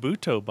pushed a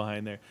Buto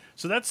behind there.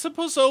 So that's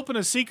supposed to open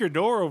a secret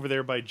door over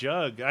there by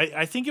Jug.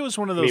 I think it was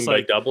one of those,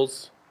 by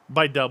doubles?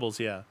 By doubles,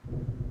 yeah.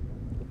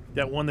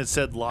 That one that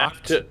said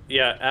locked?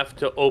 F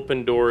to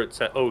open door, it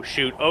said, oh,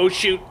 shoot. Oh,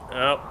 shoot.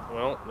 Oh,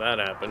 well, that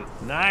happened.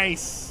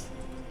 Nice.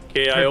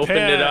 Okay, I opened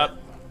it up.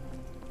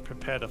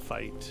 Prepare to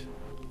fight.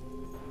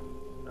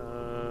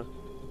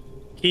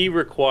 Key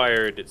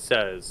required, it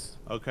says.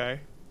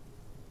 Okay.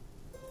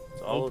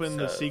 Open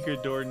the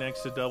secret door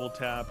next to double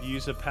tap.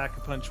 Use a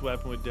pack-a-punch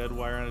weapon with dead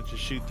wire on it to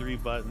shoot 3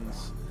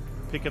 buttons.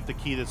 Pick up the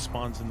key that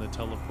spawns in the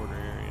teleporter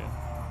area.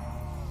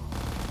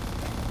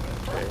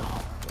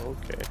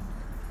 Okay.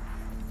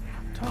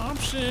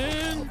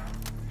 Thompson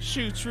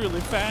shoots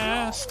really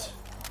fast.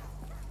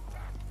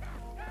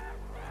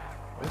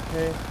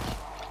 Okay.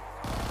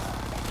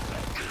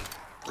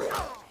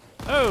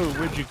 Oh,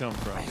 where'd you come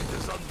from?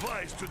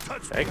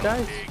 That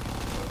guy?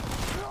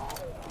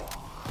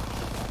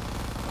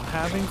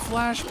 Having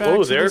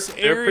flashbacks to this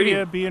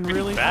area being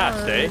really fast,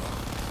 hard. Eh?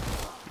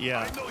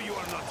 Yeah.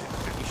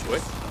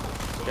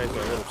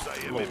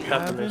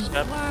 Having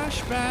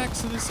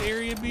flashbacks to this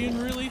area being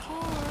really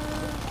hard.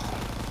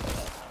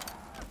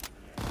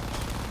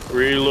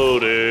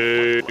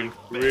 Reloading.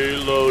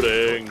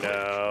 Reloading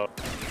now.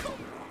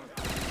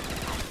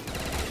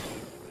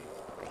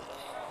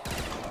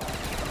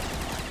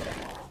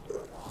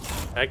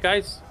 That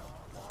guy's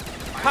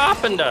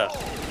carpenter.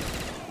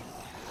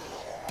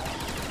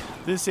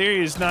 This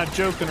area is not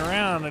joking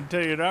around, I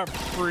tell you that,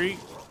 freak.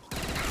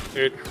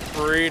 It's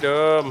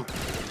freedom.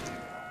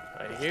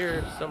 I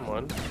hear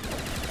someone.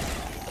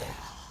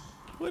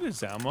 What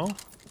is ammo?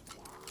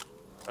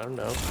 I don't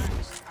know.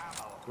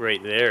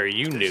 Right there,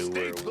 you knew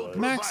where it was.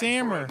 Max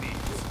hammer.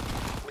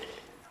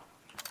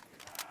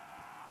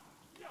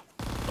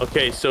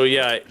 Okay, so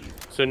yeah,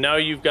 so now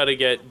you've got to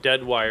get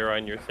dead wire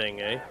on your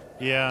thing, eh?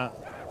 Yeah.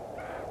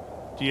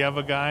 Do you have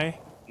a guy?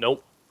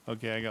 Nope.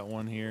 Okay, I got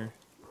one here.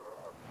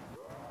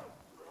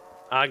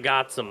 I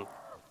got some.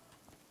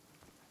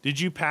 Did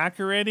you pack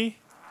already?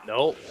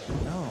 Nope.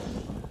 No.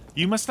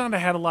 You must not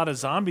have had a lot of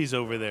zombies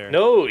over there.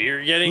 No,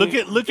 you're getting. Look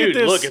at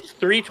this. Look, it's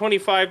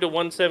 325 to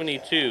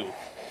 172.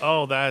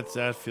 Oh,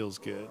 that feels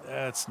good.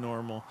 That's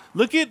normal.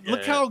 Look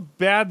how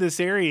bad this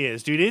area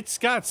is, dude. It's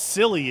got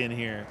silly in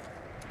here.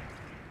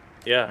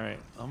 Yeah. All right,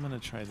 I'm gonna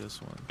try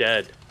this one.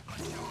 Dead.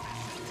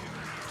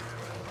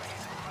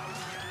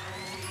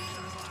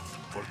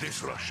 For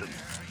this Russian,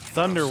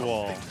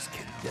 Thunderwall. things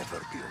can never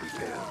be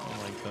repaired.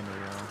 I like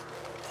Thunderwall.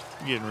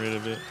 I'm getting rid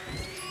of it.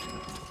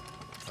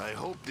 I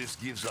hope this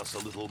gives us a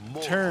little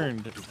more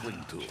Turned hope to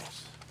cling to.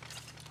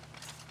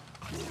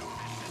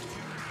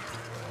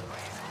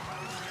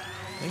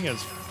 I think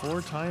it's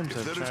 4 times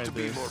I've tried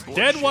this. Bloodshed,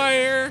 Dead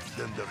wire!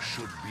 Then there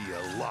should be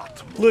a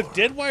lot more. Look,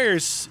 dead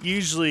wire's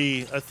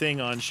usually a thing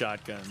on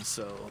shotguns,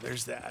 so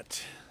there's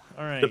that.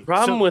 All right. The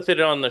problem with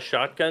it on the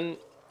shotgun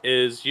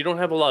is you don't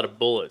have a lot of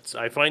bullets.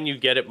 I find you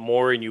get it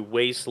more and you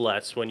waste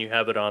less when you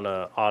have it on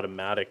a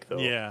automatic, though.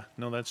 Yeah,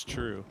 no, that's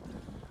true.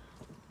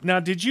 Now,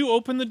 did you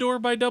open the door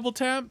by double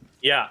tap?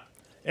 Yeah.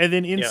 And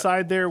then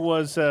inside there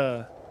was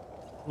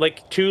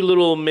like 2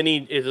 little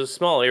mini. It's a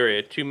small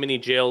area. 2 mini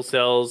jail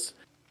cells,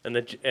 and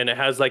it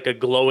has like a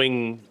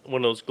glowing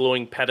one of those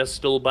glowing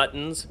pedestal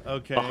buttons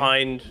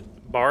behind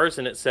bars,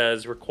 and it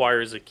says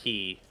requires a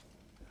key.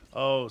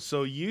 Oh,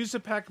 so use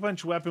a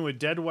pack-a-punch weapon with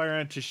dead wire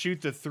on it to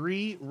shoot the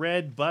 3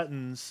 red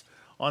buttons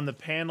on the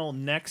panel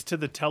next to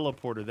the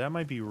teleporter. That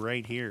might be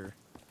right here.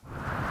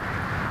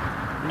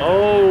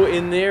 Oh,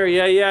 in there,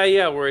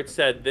 yeah, where it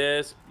said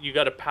this, you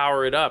got to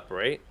power it up,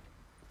 right?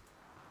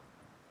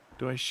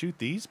 Do I shoot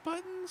these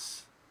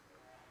buttons?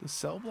 The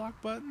cell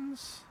block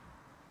buttons?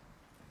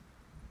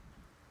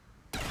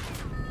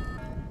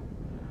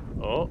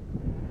 Oh.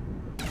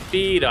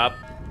 Speed up.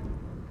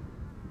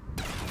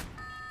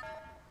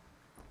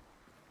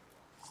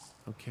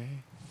 Okay.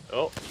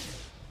 Oh.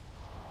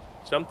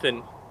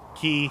 Something.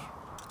 Key.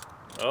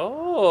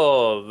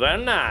 Oh,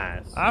 very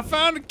nice. I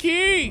found a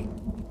key!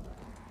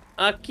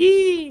 A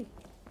key!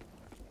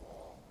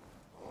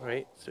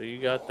 Right, so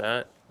you got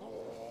that.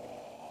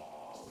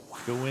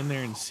 Go in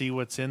there and see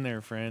what's in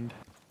there, friend.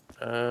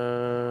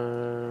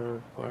 Where's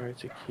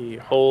a key?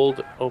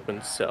 Hold,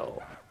 open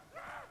cell.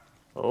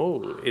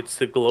 Oh, it's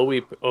the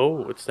glowy...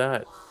 Oh, what's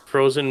that?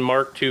 Frozen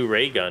Mark II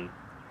ray gun.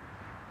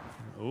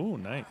 Oh,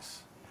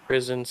 nice.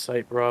 Prison,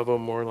 Site Bravo,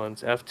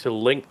 Moorlands. F to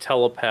link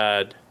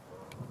telepad.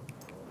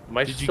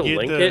 Might still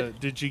link it?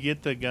 Did you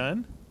get the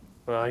gun?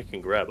 Well, I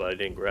can grab it. I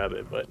didn't grab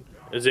it, but...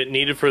 Is it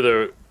needed for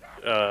the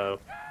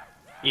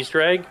Easter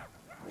egg?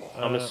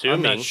 I'm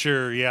assuming. I'm not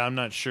sure. Yeah, I'm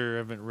not sure. I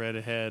haven't read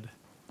ahead.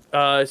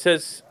 It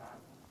says,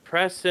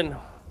 press and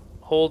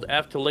hold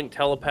F to link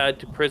telepad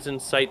to Prison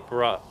Site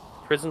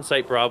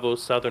Bravo,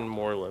 Southern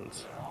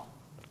Moorlands.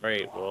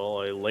 Right, well,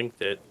 I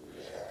linked it.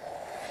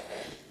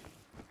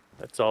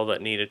 That's all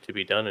that needed to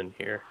be done in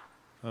here.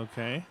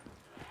 Okay.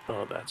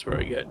 Oh, that's where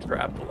I got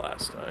trapped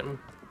last time.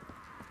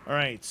 All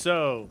right,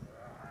 so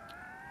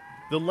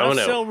the left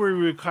cell will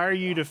require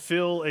you to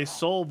fill a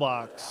soul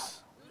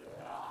box.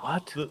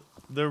 What?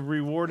 The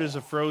reward is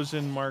a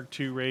frozen Mark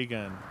II ray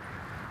gun.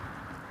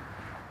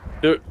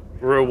 The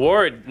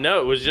reward?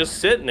 No, it was just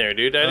sitting there,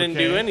 dude. I didn't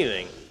do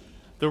anything.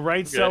 The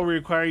right cell will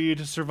require you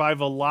to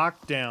survive a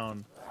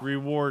lockdown.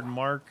 Reward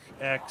Mark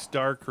X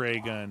dark ray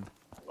gun.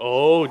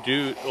 Oh,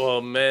 dude.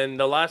 Oh, man.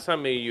 The last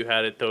time you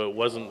had it, though, it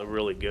wasn't the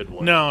really good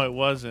one. No, it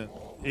wasn't.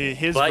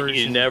 His but version,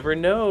 you never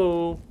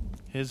know.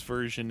 His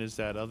version is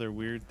that other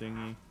weird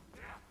thingy.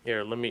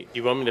 Here, let me...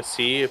 You want me to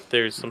see if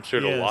there's some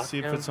sort of lockdown? Yeah, see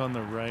if it's on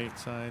the right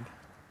side.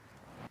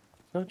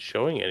 It's not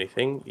showing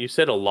anything. You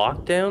said a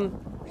lockdown?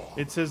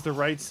 It says the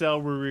right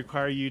cell will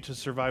require you to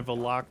survive a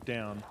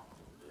lockdown.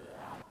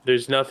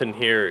 There's nothing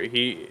here.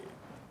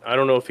 I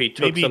don't know if he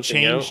took Maybe something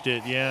he changed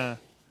it, yeah.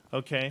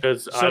 Okay.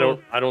 Because so,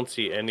 I don't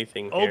see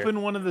anything here.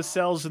 Open one of the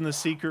cells in the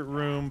secret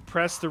room,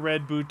 press the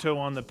red button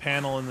on the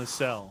panel in the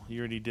cell. You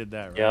already did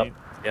that, right?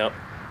 Yep.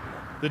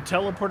 The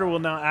teleporter will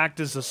now act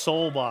as a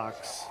soul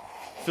box.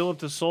 Fill up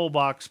the soul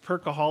box.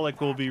 Perkaholic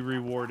will be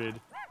rewarded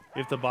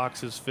if the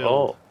box is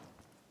filled. Oh.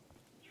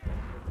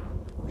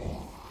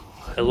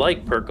 I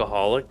like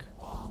Perkaholic.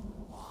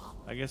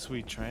 I guess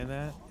we try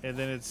that. And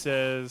then it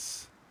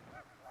says,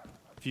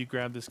 if you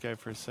grab this guy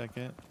for a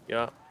second.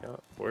 Yeah.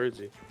 Where is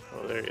he?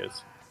 Oh, there he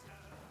is.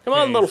 Come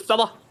on, little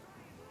fella.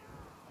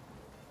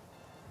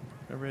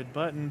 A red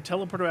button.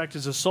 Teleporter act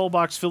as a soul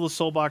box. Fill the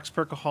soul box.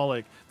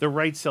 Perkaholic. The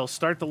right cell.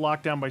 Start the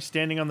lockdown by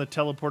standing on the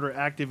teleporter,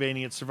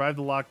 activating it. Survive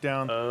the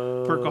lockdown.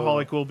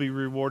 Perkaholic will be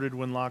rewarded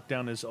when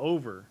lockdown is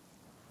over.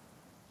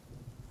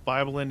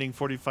 Bible ending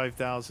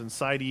 45,000.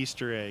 Side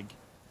Easter egg.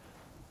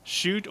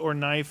 Shoot or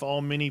knife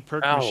all mini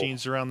perk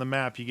machines around the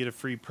map. You get a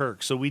free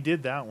perk. So we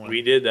did that one.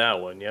 We did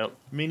that one, yep.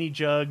 Mini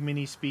jug,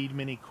 mini speed,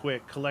 mini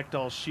quick. Collect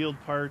all shield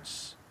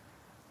parts.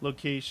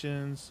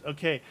 Locations.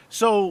 Okay,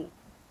 so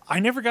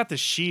I never got the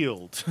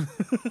shield.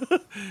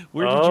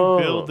 Where did you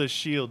build the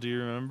shield? Do you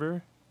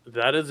remember?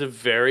 That is a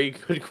very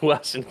good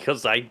question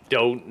because I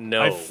don't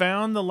know. I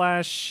found the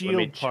last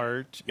shield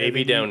part.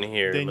 Maybe down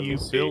here. Then you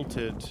built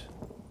it.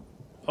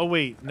 Oh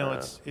wait, no,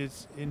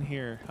 it's in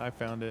here. I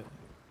found it.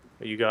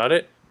 You got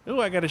it? Oh,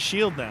 I got a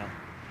shield now.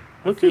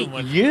 Look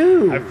at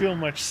you. I feel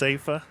much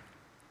safer.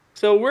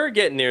 So we're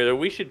getting there, though.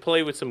 We should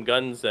play with some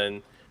guns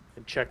then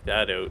and check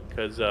that out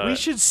because we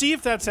should see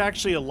if that's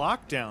actually a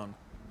lockdown.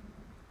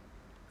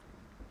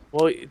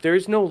 Well,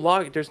 there's no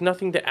lock. There's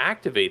nothing to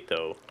activate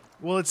though.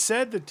 Well, it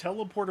said the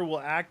teleporter will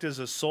act as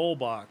a soul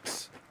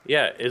box.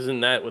 Yeah,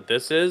 isn't that what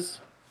this is?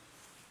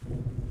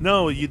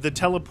 No, the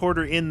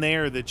teleporter in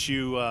there that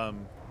you.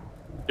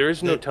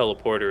 There's no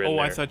teleporter in there. Oh,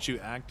 I thought you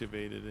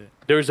activated it.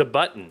 There's a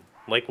button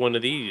like one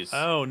of these.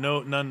 Oh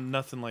no,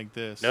 nothing like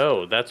this.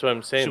 No, that's what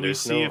I'm saying. Should we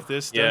see if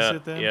this does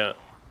it then? Yeah.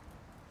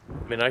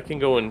 I mean, I can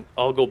go and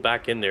I'll go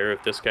back in there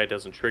if this guy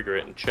doesn't trigger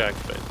it and check.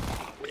 But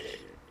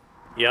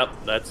yep,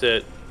 that's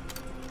it.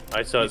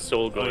 I saw his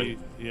soul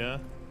going. Yeah.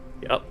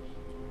 Yep.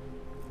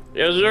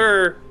 Yes,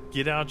 sir.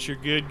 Get out your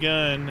good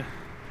gun.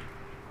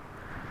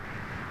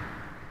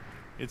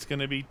 It's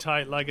gonna be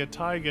tight like a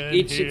tiger.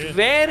 It's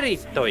very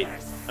tight.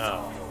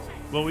 Oh.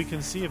 Well, we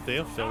can see if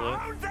they'll fill it.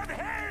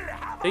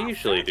 They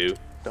usually do.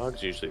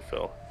 Dogs usually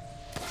fill.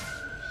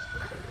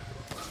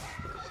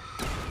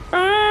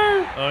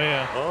 Oh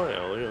yeah. Oh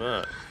yeah, look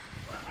at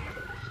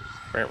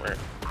that.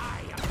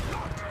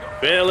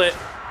 Fill it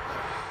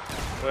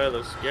with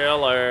a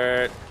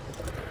skillet.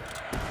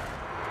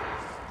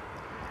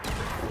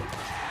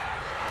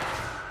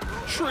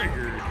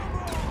 Triggered.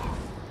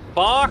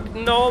 Fuck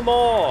no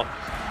more.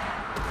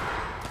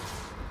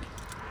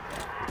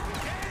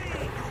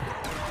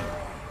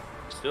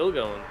 Still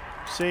going.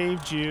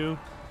 Saved you.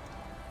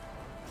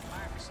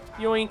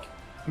 Yoink.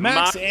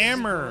 Max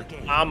Ammo.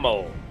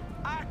 Ammo.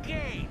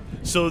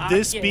 So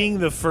this being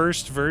the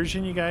first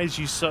version, you guys,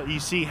 you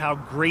see how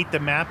great the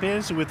map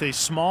is with a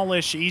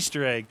smallish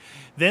Easter egg.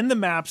 Then the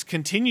maps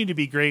continue to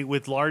be great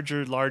with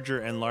larger,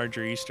 and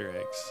larger Easter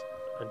eggs.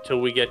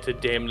 Until we get to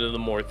Damned to the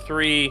Moor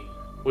 3,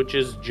 which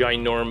is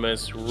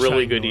ginormous,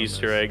 really good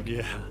Easter egg.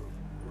 Yeah.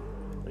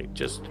 Like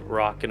just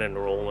rocking and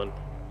rolling.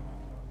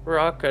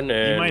 Rocking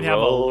and You might have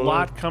a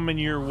lot coming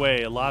your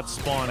way, a lot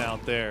spawn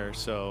out there,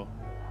 so.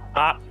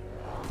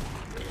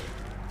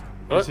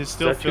 Is it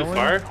still filling? Too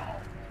far?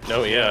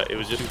 No, yeah, it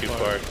was just too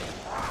far.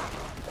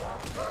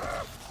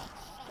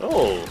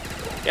 Oh,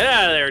 get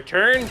out of there,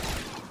 turn!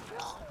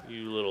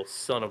 You little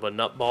son of a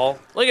nutball.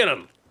 Look at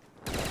him!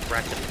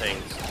 Wrecking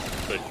things.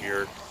 Good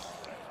jerk.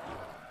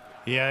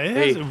 Yeah, it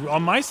is.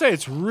 On my side,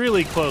 it's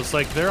really close.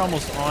 Like, they're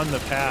almost on the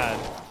pad.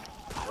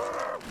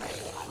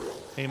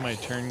 Hey, my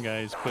turn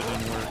guy's putting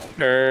in work.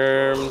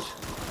 Termed.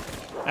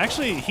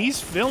 Actually, he's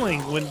filling.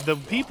 When the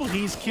people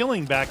he's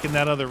killing back in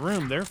that other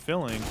room, they're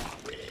filling.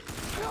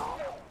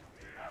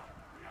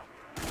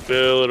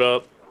 Fill it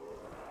up.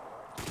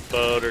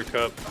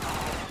 Buttercup.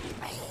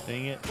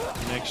 Dang it.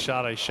 Next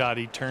shot I shot,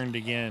 he turned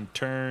again.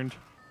 Turned.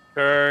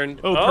 Turned.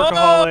 Oh,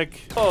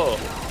 Perkaholic. Oh.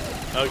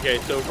 Okay,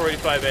 so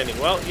 45 ending.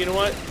 Well, you know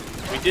what?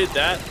 We did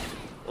that.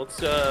 Let's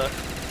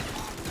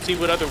see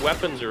what other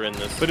weapons are in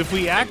this. But if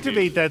we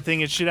activate that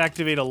thing, it should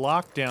activate a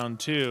lockdown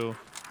too.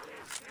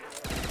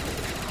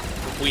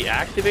 If we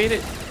activate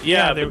it?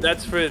 Yeah, but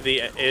that's for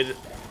the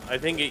I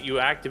think you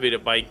activate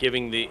it by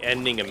giving the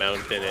ending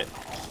amount in it.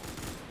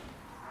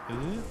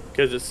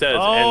 Because it says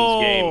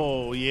ends game.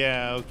 Oh,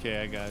 yeah,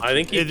 okay, I got you. I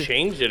think he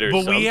changed it or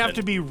something. But we have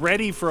to be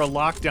ready for a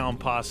lockdown,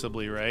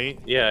 possibly, right?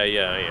 Yeah. To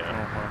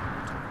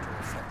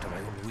reflect on my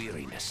own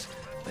weariness,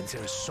 when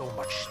there is so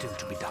much still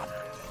to be done.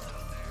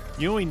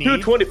 You know what we need?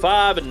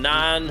 225 and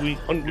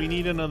 900. We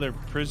need another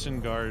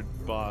prison guard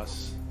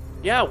boss.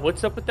 Yeah,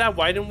 what's up with that?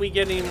 Why didn't we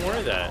get any more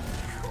of that?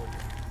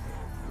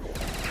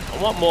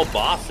 I want more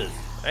bosses.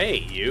 Hey,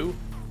 you.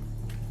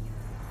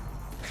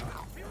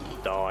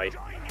 Die.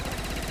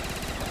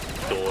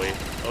 Doy.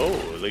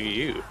 Oh, look at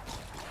you.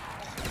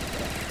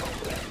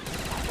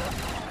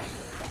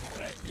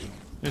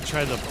 I'm gonna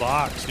try the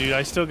box, dude.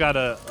 I still got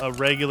a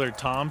regular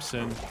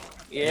Thompson.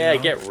 Yeah,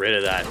 get rid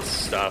of that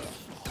stuff.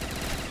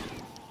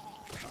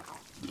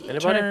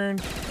 Anybody?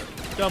 Turned.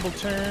 Double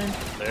turn.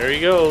 There he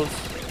goes.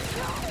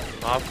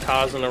 Off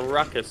causing a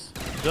ruckus.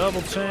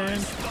 Double turn.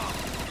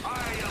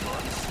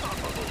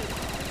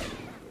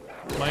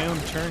 My own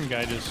turn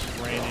guy just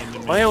ran into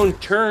me. My own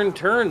turn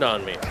turned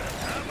on me.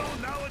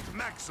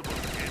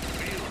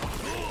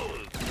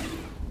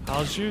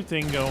 How's your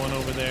thing going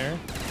over there?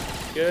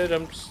 Good,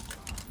 I'm just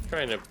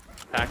trying to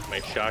pack my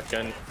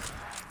shotgun.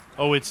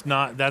 Oh, it's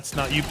not. That's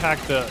not. You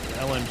packed the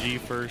LMG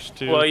first,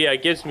 too. Well, yeah,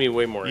 it gives me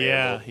way more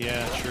ammo.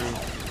 Yeah, true.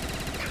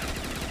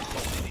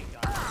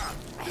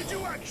 Did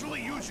you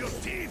actually use your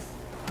teeth?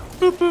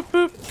 Boop, boop,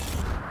 boop.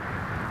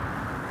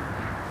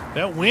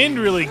 That wind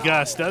really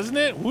gusts, doesn't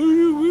it?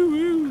 Woo, woo,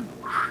 woo.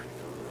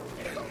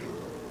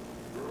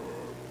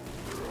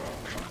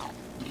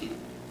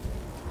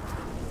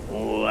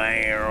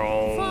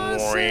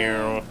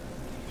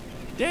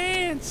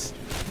 Dance.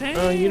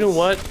 You know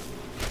what?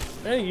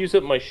 I'm gonna use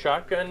up my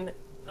shotgun.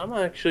 I'm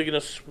actually gonna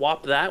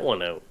swap that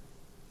one out.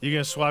 You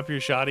gonna swap your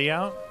shotty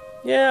out?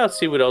 Yeah, I'll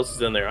see what else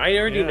is in there. I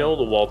already know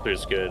the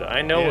Walther's good.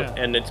 I know it,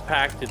 Yeah. and it's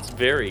packed. It's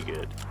very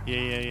good.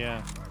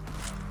 Yeah.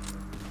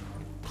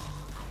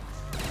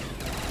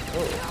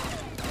 Oh.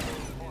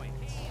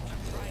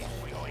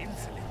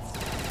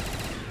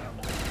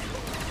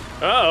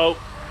 Uh-oh.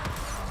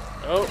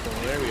 Oh,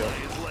 there we go.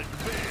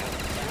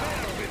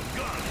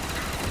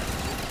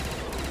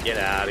 Get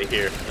out of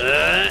here.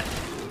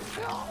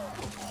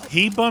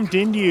 He bumped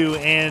into you,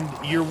 and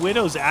your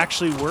widows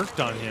actually worked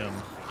on him.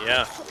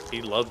 Yeah,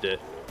 he loved it.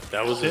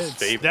 That was his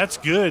favorite. That's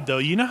good, though.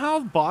 You know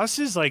how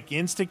bosses like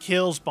insta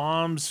kills,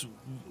 bombs,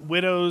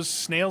 widows,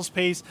 snail's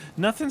pace,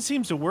 nothing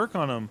seems to work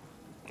on them.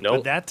 Nope.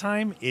 But that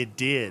time it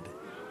did,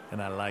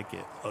 and I like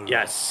it.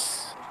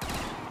 Yes.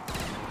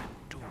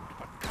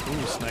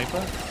 Ooh,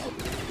 sniper.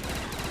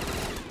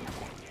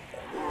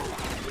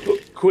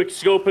 Quick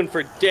scoping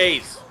for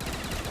days.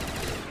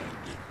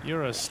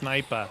 You're a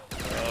sniper.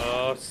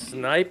 Oh,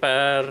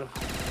 sniper.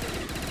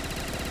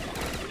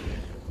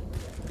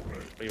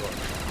 What do you want?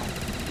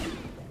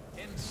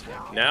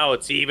 Now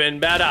it's even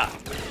better.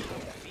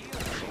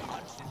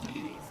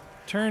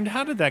 Turned,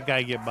 how did that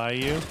guy get by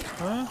you?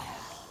 Huh?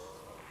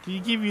 Did he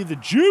give you the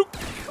juke?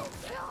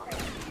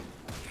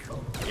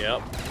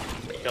 Yep.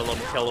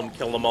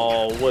 Kill them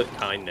all with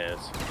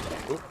kindness.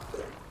 Oop.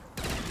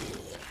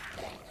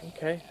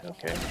 Okay.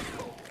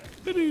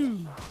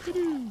 Ba-doo,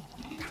 ba-doo.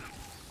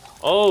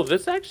 Oh,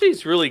 this actually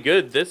is really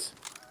good. This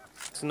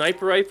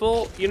sniper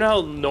rifle, you know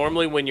how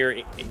normally when you're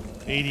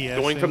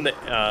going from the,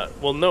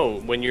 well,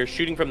 no, when you're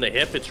shooting from the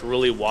hip, it's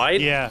really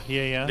wide? Yeah.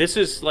 This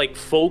is like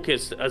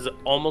focused as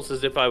almost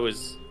as if I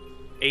was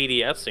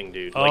ADSing,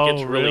 dude. Like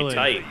it's really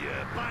tight.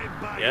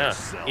 Yeah,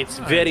 it's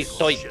very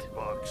tight.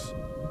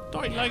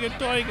 Tight like a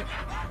tiger.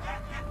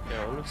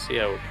 Yeah, let me see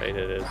how tight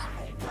it is.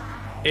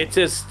 It's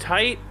as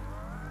tight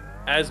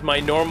as my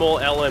normal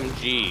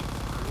LMG.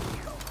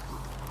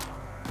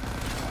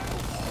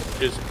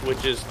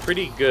 Which is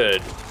pretty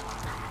good.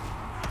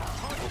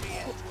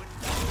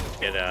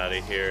 Get out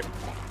of here.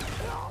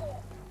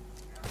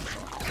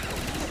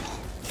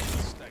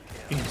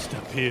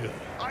 Insta-pew.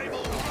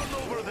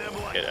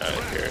 Get out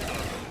of here.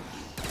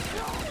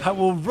 I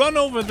will run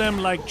over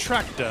them like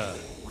tractor.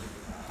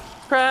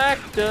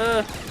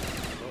 Tractor.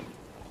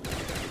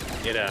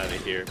 Get out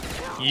of here.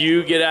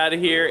 You get out of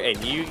here, and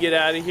you get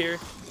out of here.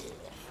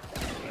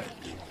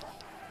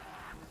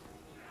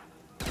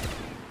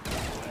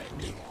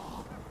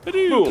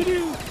 Boom.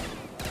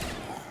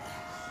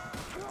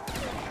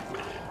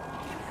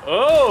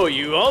 Oh,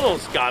 you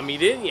almost got me,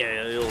 didn't you,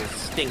 you little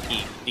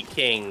stinky,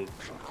 decaying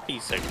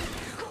piece of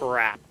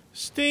crap.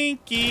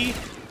 Stinky.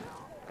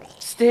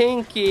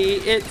 Stinky,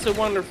 it's a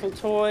wonderful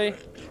toy.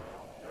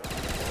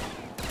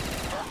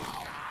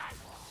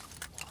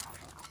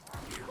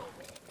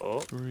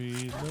 Oh.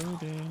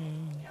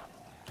 Reloading.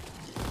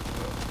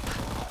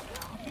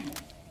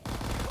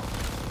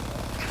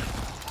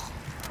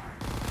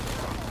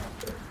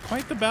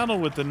 Quite the battle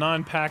with the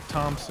non-pack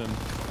Thompson.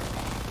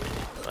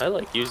 I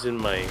like using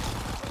my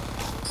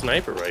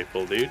sniper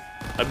rifle, dude.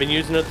 I've been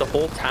using it the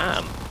whole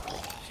time.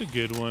 It's a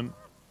good one.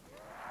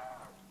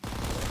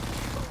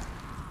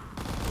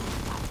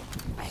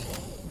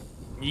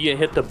 You gonna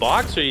hit the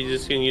box, or you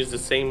just gonna use the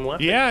same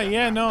weapon?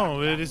 Yeah,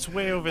 no, it's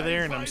way over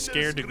there, and I'm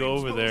scared to go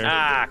over there.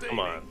 Ah, come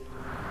on.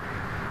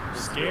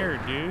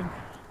 Scared, dude.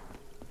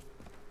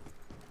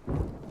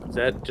 Is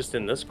that just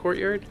in this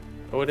courtyard?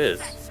 Oh, it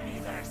is.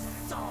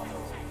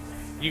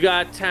 You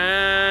got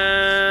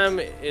time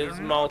is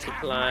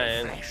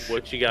multiplying.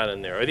 What you got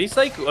in there? Are these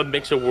like a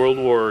mix of World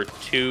War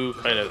II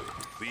kind of?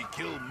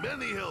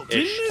 Didn't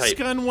this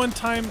gun one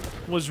time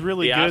was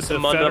really the good?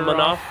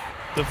 Fedorov?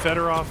 The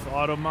Fedorov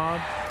auto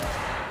mod.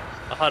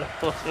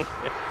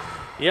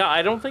 Yeah,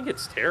 I don't think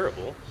it's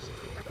terrible.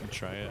 I'll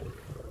try it.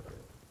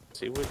 Let's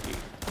see what you.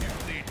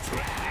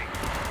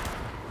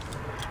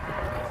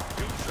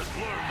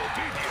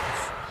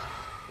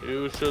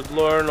 You should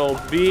learn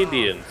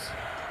obedience.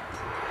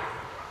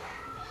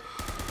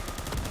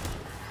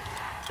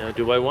 Now,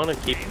 do I want to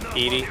keep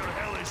Petey?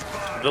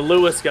 The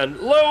Lewis gun.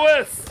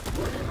 Lewis!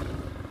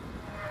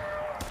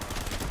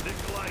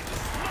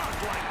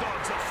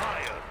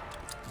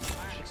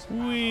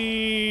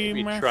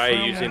 Maybe try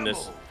using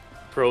this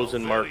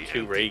frozen Mark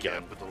II ray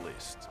gun.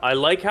 I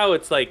like how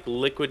it's like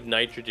liquid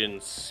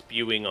nitrogen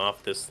spewing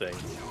off this thing.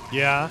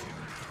 Yeah.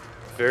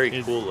 Very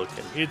cool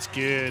looking. It's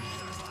good.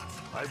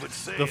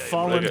 The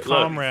Fallen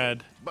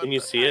Comrade. Look. Can you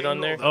see it on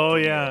there? Oh,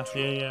 yeah.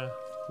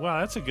 Wow,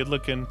 that's a good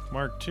looking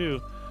Mark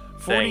II.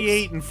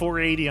 48 and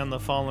 480 on the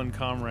Fallen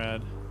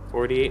Comrade.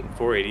 48 and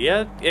 480.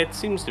 Yeah, it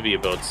seems to be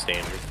about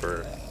standard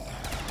for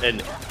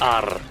an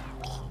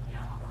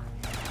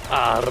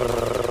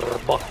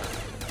buck.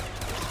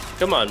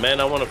 Come on, man,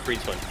 I want to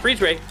freeze one.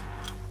 Freeze ray.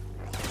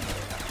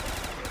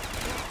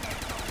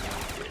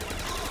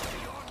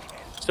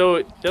 So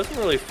it doesn't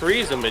really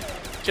freeze them, it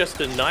just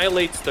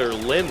annihilates their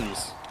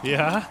limbs.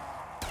 Yeah?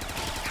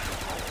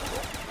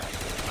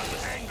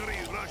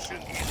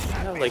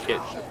 I like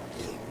it.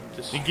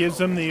 It gives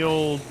them the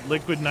old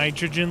liquid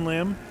nitrogen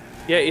limb.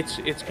 Yeah,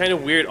 it's kind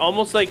of weird,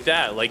 almost like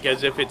that, like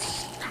as if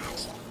it's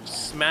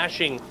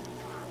smashing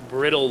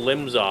brittle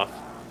limbs off.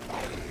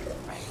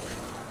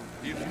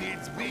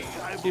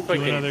 See if I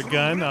can... another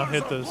gun, I'll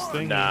hit this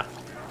thing. Nah.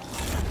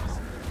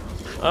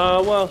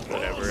 Well,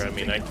 whatever. I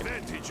mean, I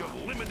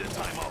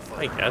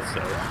guess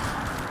so.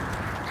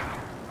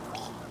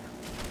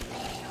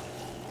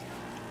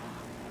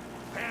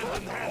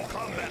 Hand-in-hand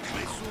combat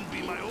may soon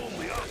be my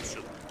only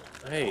option.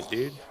 Hey,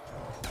 dude.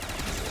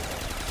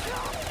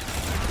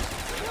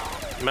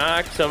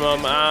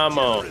 Maximum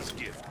ammo. Ooh,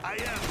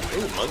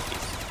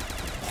 monkeys.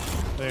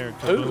 There, Ooh,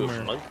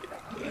 kaboomer. monkey.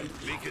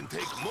 We can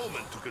take a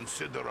moment to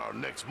consider our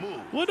next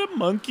move. What a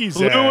monkey's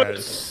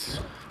Lewis.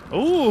 ass.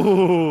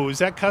 Ooh, is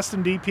that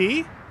custom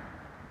DP?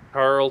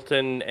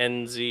 Carlton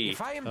NZ.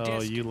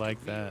 Oh, you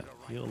like that.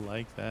 You'll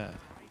like that.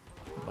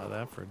 I'll buy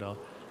that for $1.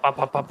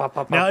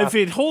 Pop, Now, if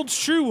it holds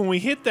true when we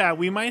hit that,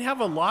 we might have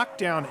a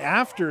lockdown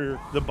after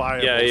the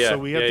buyable, so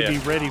we have to be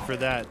ready for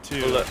that,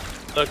 too. Well,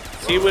 look,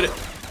 see what it...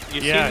 You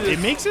see this? It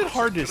makes it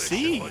hard to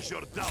see.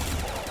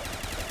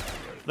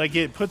 Like,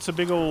 it puts a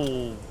big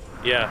old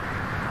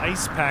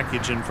ice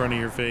package in front of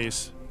your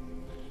face.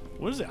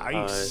 What is it?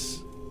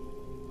 Ice?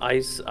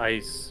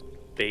 Ice,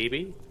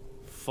 baby?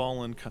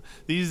 Fallen...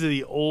 These are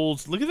the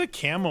old... Look at the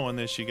camo on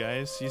this, you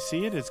guys. You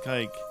see it? It's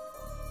like...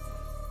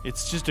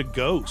 It's just a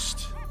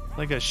ghost.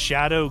 Like a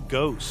shadow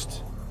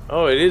ghost.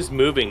 Oh, it is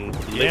moving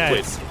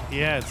liquid.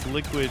 Yeah, it's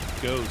liquid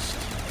ghost.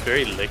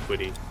 Very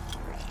liquidy.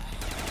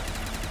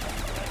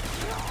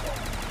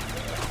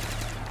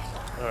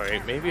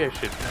 Alright, maybe I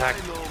should pack...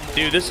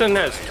 Dude, this one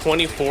has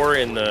 24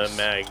 in the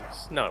mag.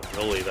 It's not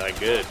really that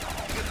good.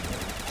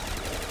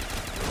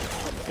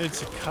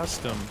 It's a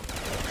custom.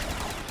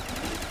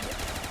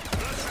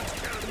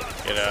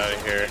 Get out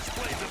of here.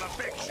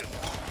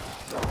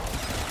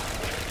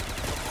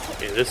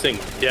 Yeah, this thing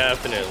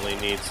definitely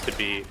needs to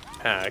be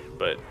packed,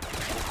 but...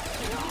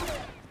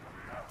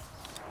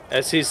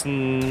 This is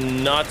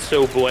not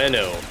so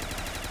bueno.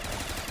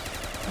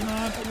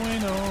 Not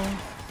bueno.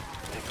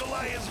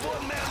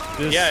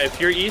 Yeah, if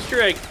your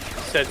Easter egg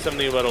said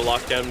something about a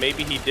lockdown,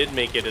 maybe he did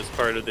make it as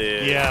part of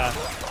the... Yeah.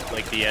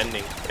 Like the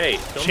ending. Hey,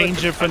 don't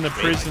change it from the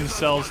prison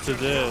cells to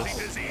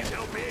this.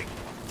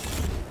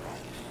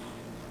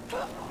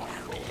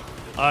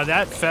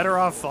 That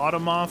Fedorov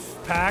Automov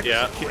pack,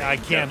 I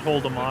can't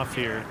hold them off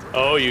here.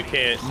 Oh, you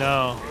can't?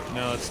 No,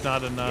 it's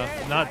not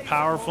enough. Not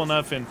powerful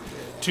enough and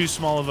too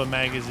small of a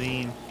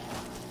magazine.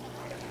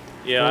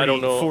 Yeah, 40, I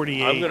don't know.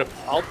 48.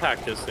 I'll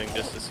pack this thing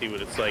just to see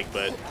what it's like,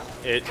 but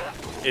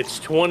it's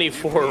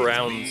 24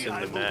 rounds in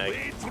the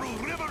mag.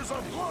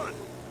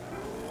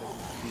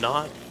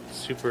 Not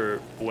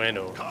super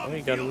bueno. Oh,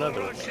 you got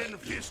another one.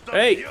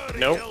 Hey,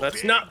 no,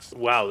 that's not.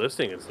 Wow, this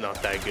thing is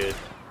not that good.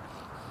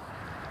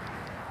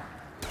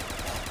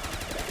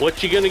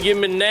 What you gonna give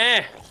me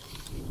now?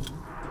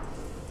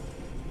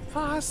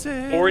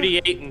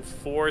 48 and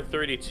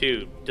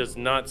 432 does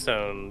not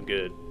sound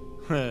good.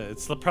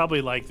 It's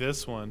probably like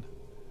this one.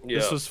 Yeah.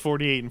 This was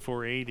 48 and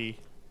 480.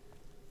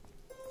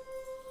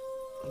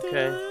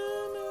 Okay.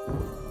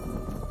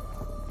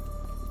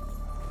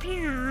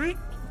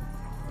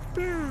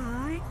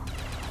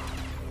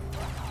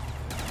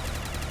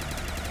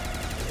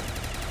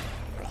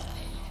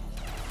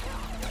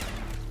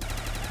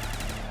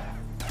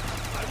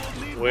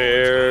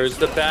 Where's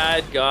the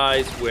bad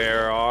guys?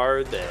 Where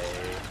are they?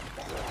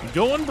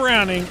 Going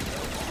Browning.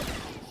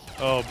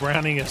 Oh,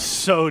 Browning is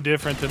so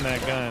different than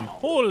that gun.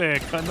 Holy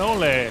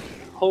cannoli.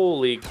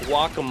 Holy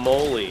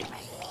guacamole.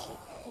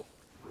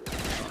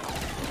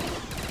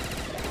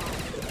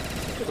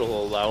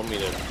 It'll allow me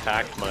to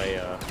pack my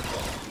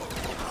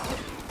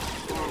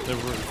The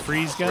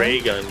freeze gun? ray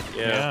gun.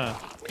 Yeah.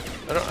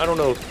 I don't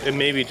know if it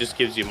maybe just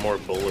gives you more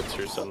bullets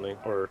or something,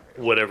 or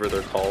whatever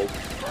they're called.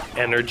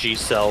 Energy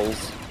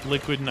cells.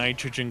 Liquid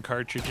nitrogen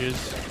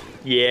cartridges.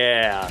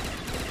 Yeah.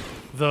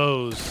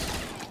 Those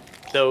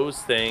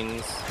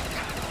things.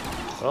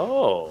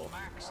 Oh.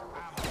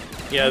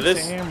 Yeah,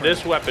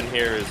 this weapon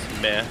here is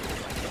meh,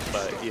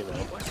 but you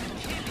know.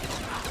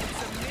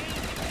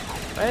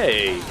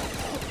 Hey.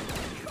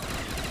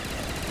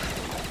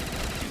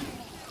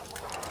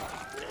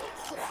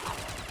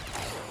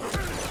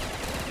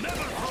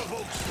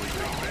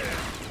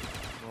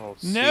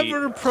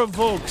 Never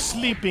provoke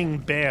sleeping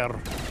bear.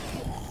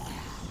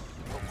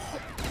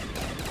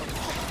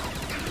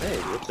 Hey,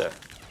 what the?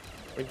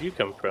 Where'd you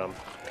come from?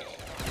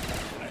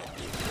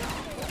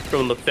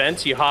 From the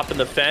fence? You hop in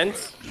the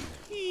fence?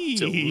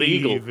 It's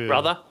illegal,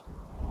 brother.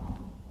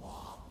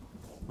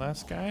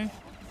 Last guy?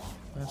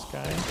 Last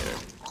guy?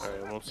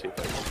 Alright, we'll see if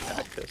I can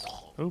attack this.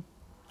 Oh,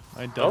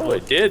 I doubled. Oh,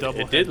 it did.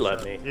 It did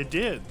let me. It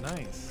did.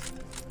 Nice.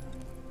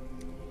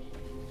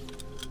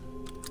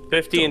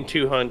 50 and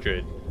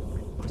 200.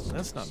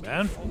 That's not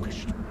bad.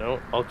 No,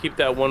 I'll keep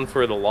that one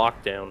for the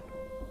lockdown.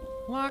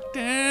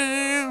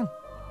 Lockdown.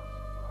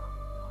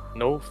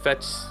 No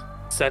fetch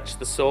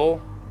the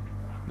soul.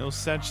 No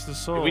Setch the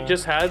soul. We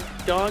just had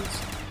dogs?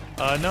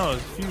 No, it was a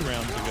few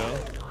rounds ago.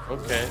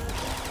 Okay.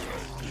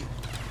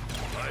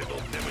 I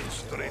will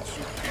demonstrate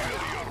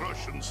superior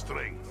Russian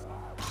strength.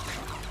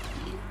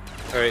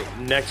 Alright,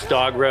 next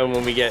dog round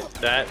when we get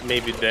that,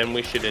 maybe then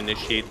we should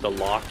initiate the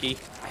Locky.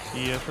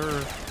 Yeah,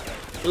 her.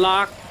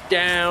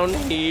 Lockdown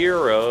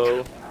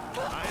hero.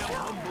 I am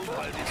humbled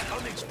by this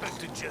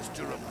unexpected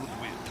gesture of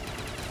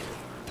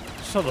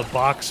goodwill. Saw the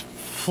box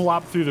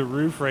flop through the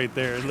roof right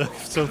there. It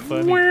looked so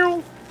funny.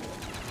 Well.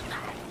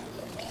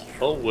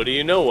 Oh, what do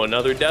you know?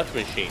 Another death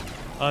machine.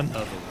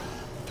 Another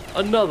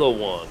Another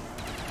one.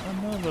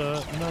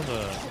 Another.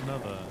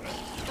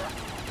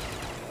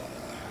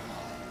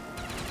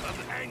 An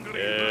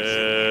angry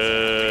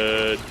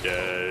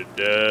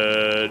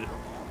Dead.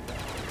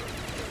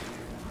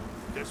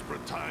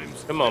 desperate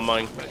times. Come on,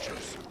 mine.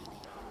 Measures.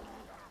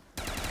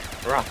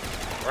 Rah.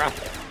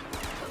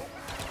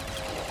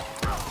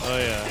 Oh,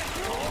 yeah.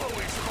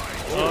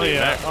 Holy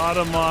yeah. heck.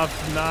 Automoth,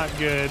 not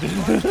good.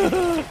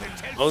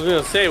 I was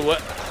gonna say,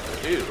 what?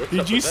 Dude, what's Did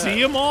up you with see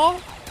that? them all?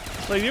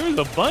 Like, there was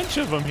a bunch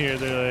of them here.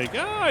 They're like,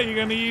 you're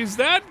going to use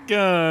that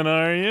gun,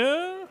 are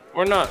you?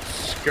 We're not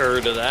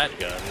scared of that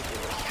gun.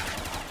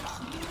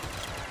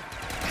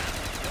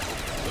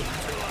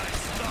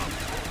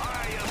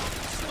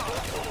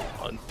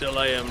 Until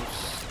I am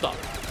stuck,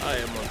 I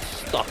am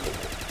unstoppable.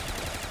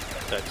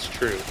 That's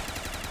true.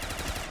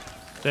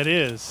 That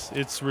is.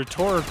 It's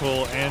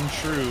rhetorical and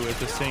true at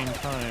the same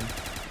time.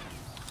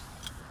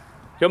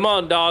 Come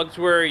on, dogs,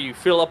 where are you?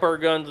 Fill up our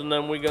guns and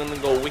then we're gonna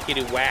go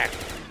wickety whack.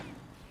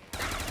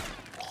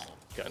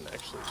 Gun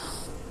actually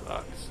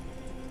sucks.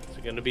 Is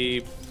it gonna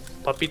be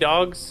puppy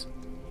dogs?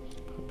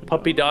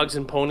 Puppy dogs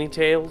and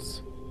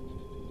ponytails?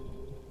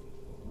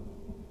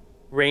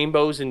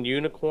 Rainbows and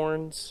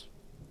unicorns?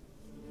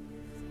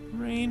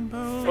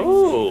 Rainbow.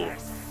 Oh!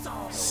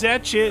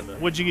 Setch it.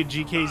 What'd you get,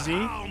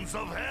 GKZ? Hounds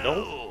of hell.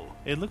 Nope.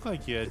 It looked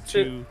like you had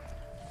two.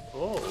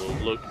 Oh,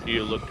 look,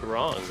 you looked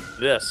wrong.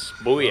 This,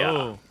 booyah.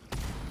 Oh,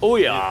 Oh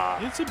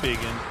yeah. it's a big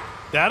one.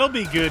 That'll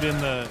be good in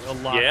the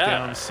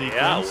lockdown sequence.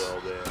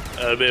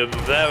 Yeah, will be.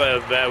 Very,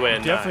 very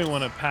nice. Definitely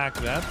want to pack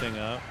that thing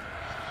up.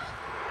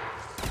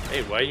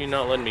 Hey, why are you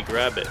not letting me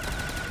grab it?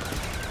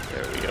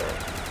 There we go.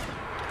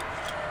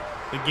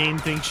 The game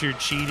thinks you're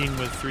cheating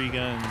with 3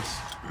 guns.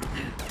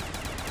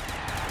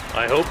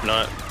 I hope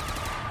not.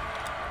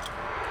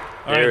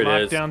 All There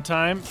right, it is. lockdown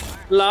time.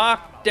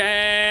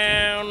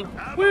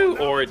 Lockdown! Woo!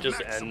 Or it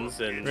just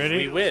ends and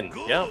Ready? we win.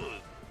 Yeah.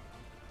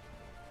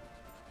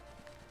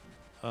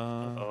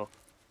 Uh,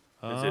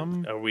 Is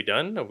it, are we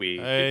done? Did we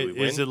win?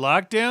 is it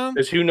lockdown?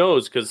 Because who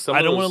knows? Because some I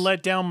of don't those... want to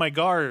let down my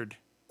guard.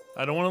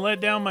 I don't want to let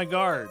down my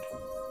guard.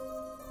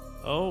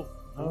 Oh.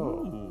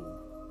 Ooh.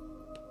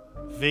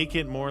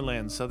 Vacant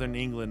Moorland, Southern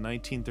England,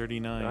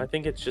 1939. I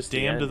think it's just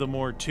Damned to the the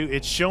Moor 2.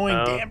 It's showing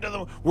Oh. Damned to the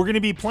Moor. We're going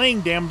to be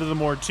playing Damned to the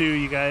Moor 2,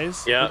 you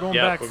guys. Yeah, we're going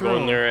back we're through going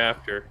them. there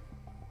after.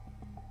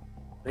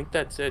 I think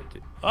that's it.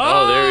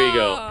 Oh, there you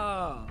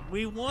go.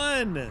 We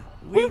won.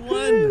 We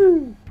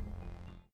won.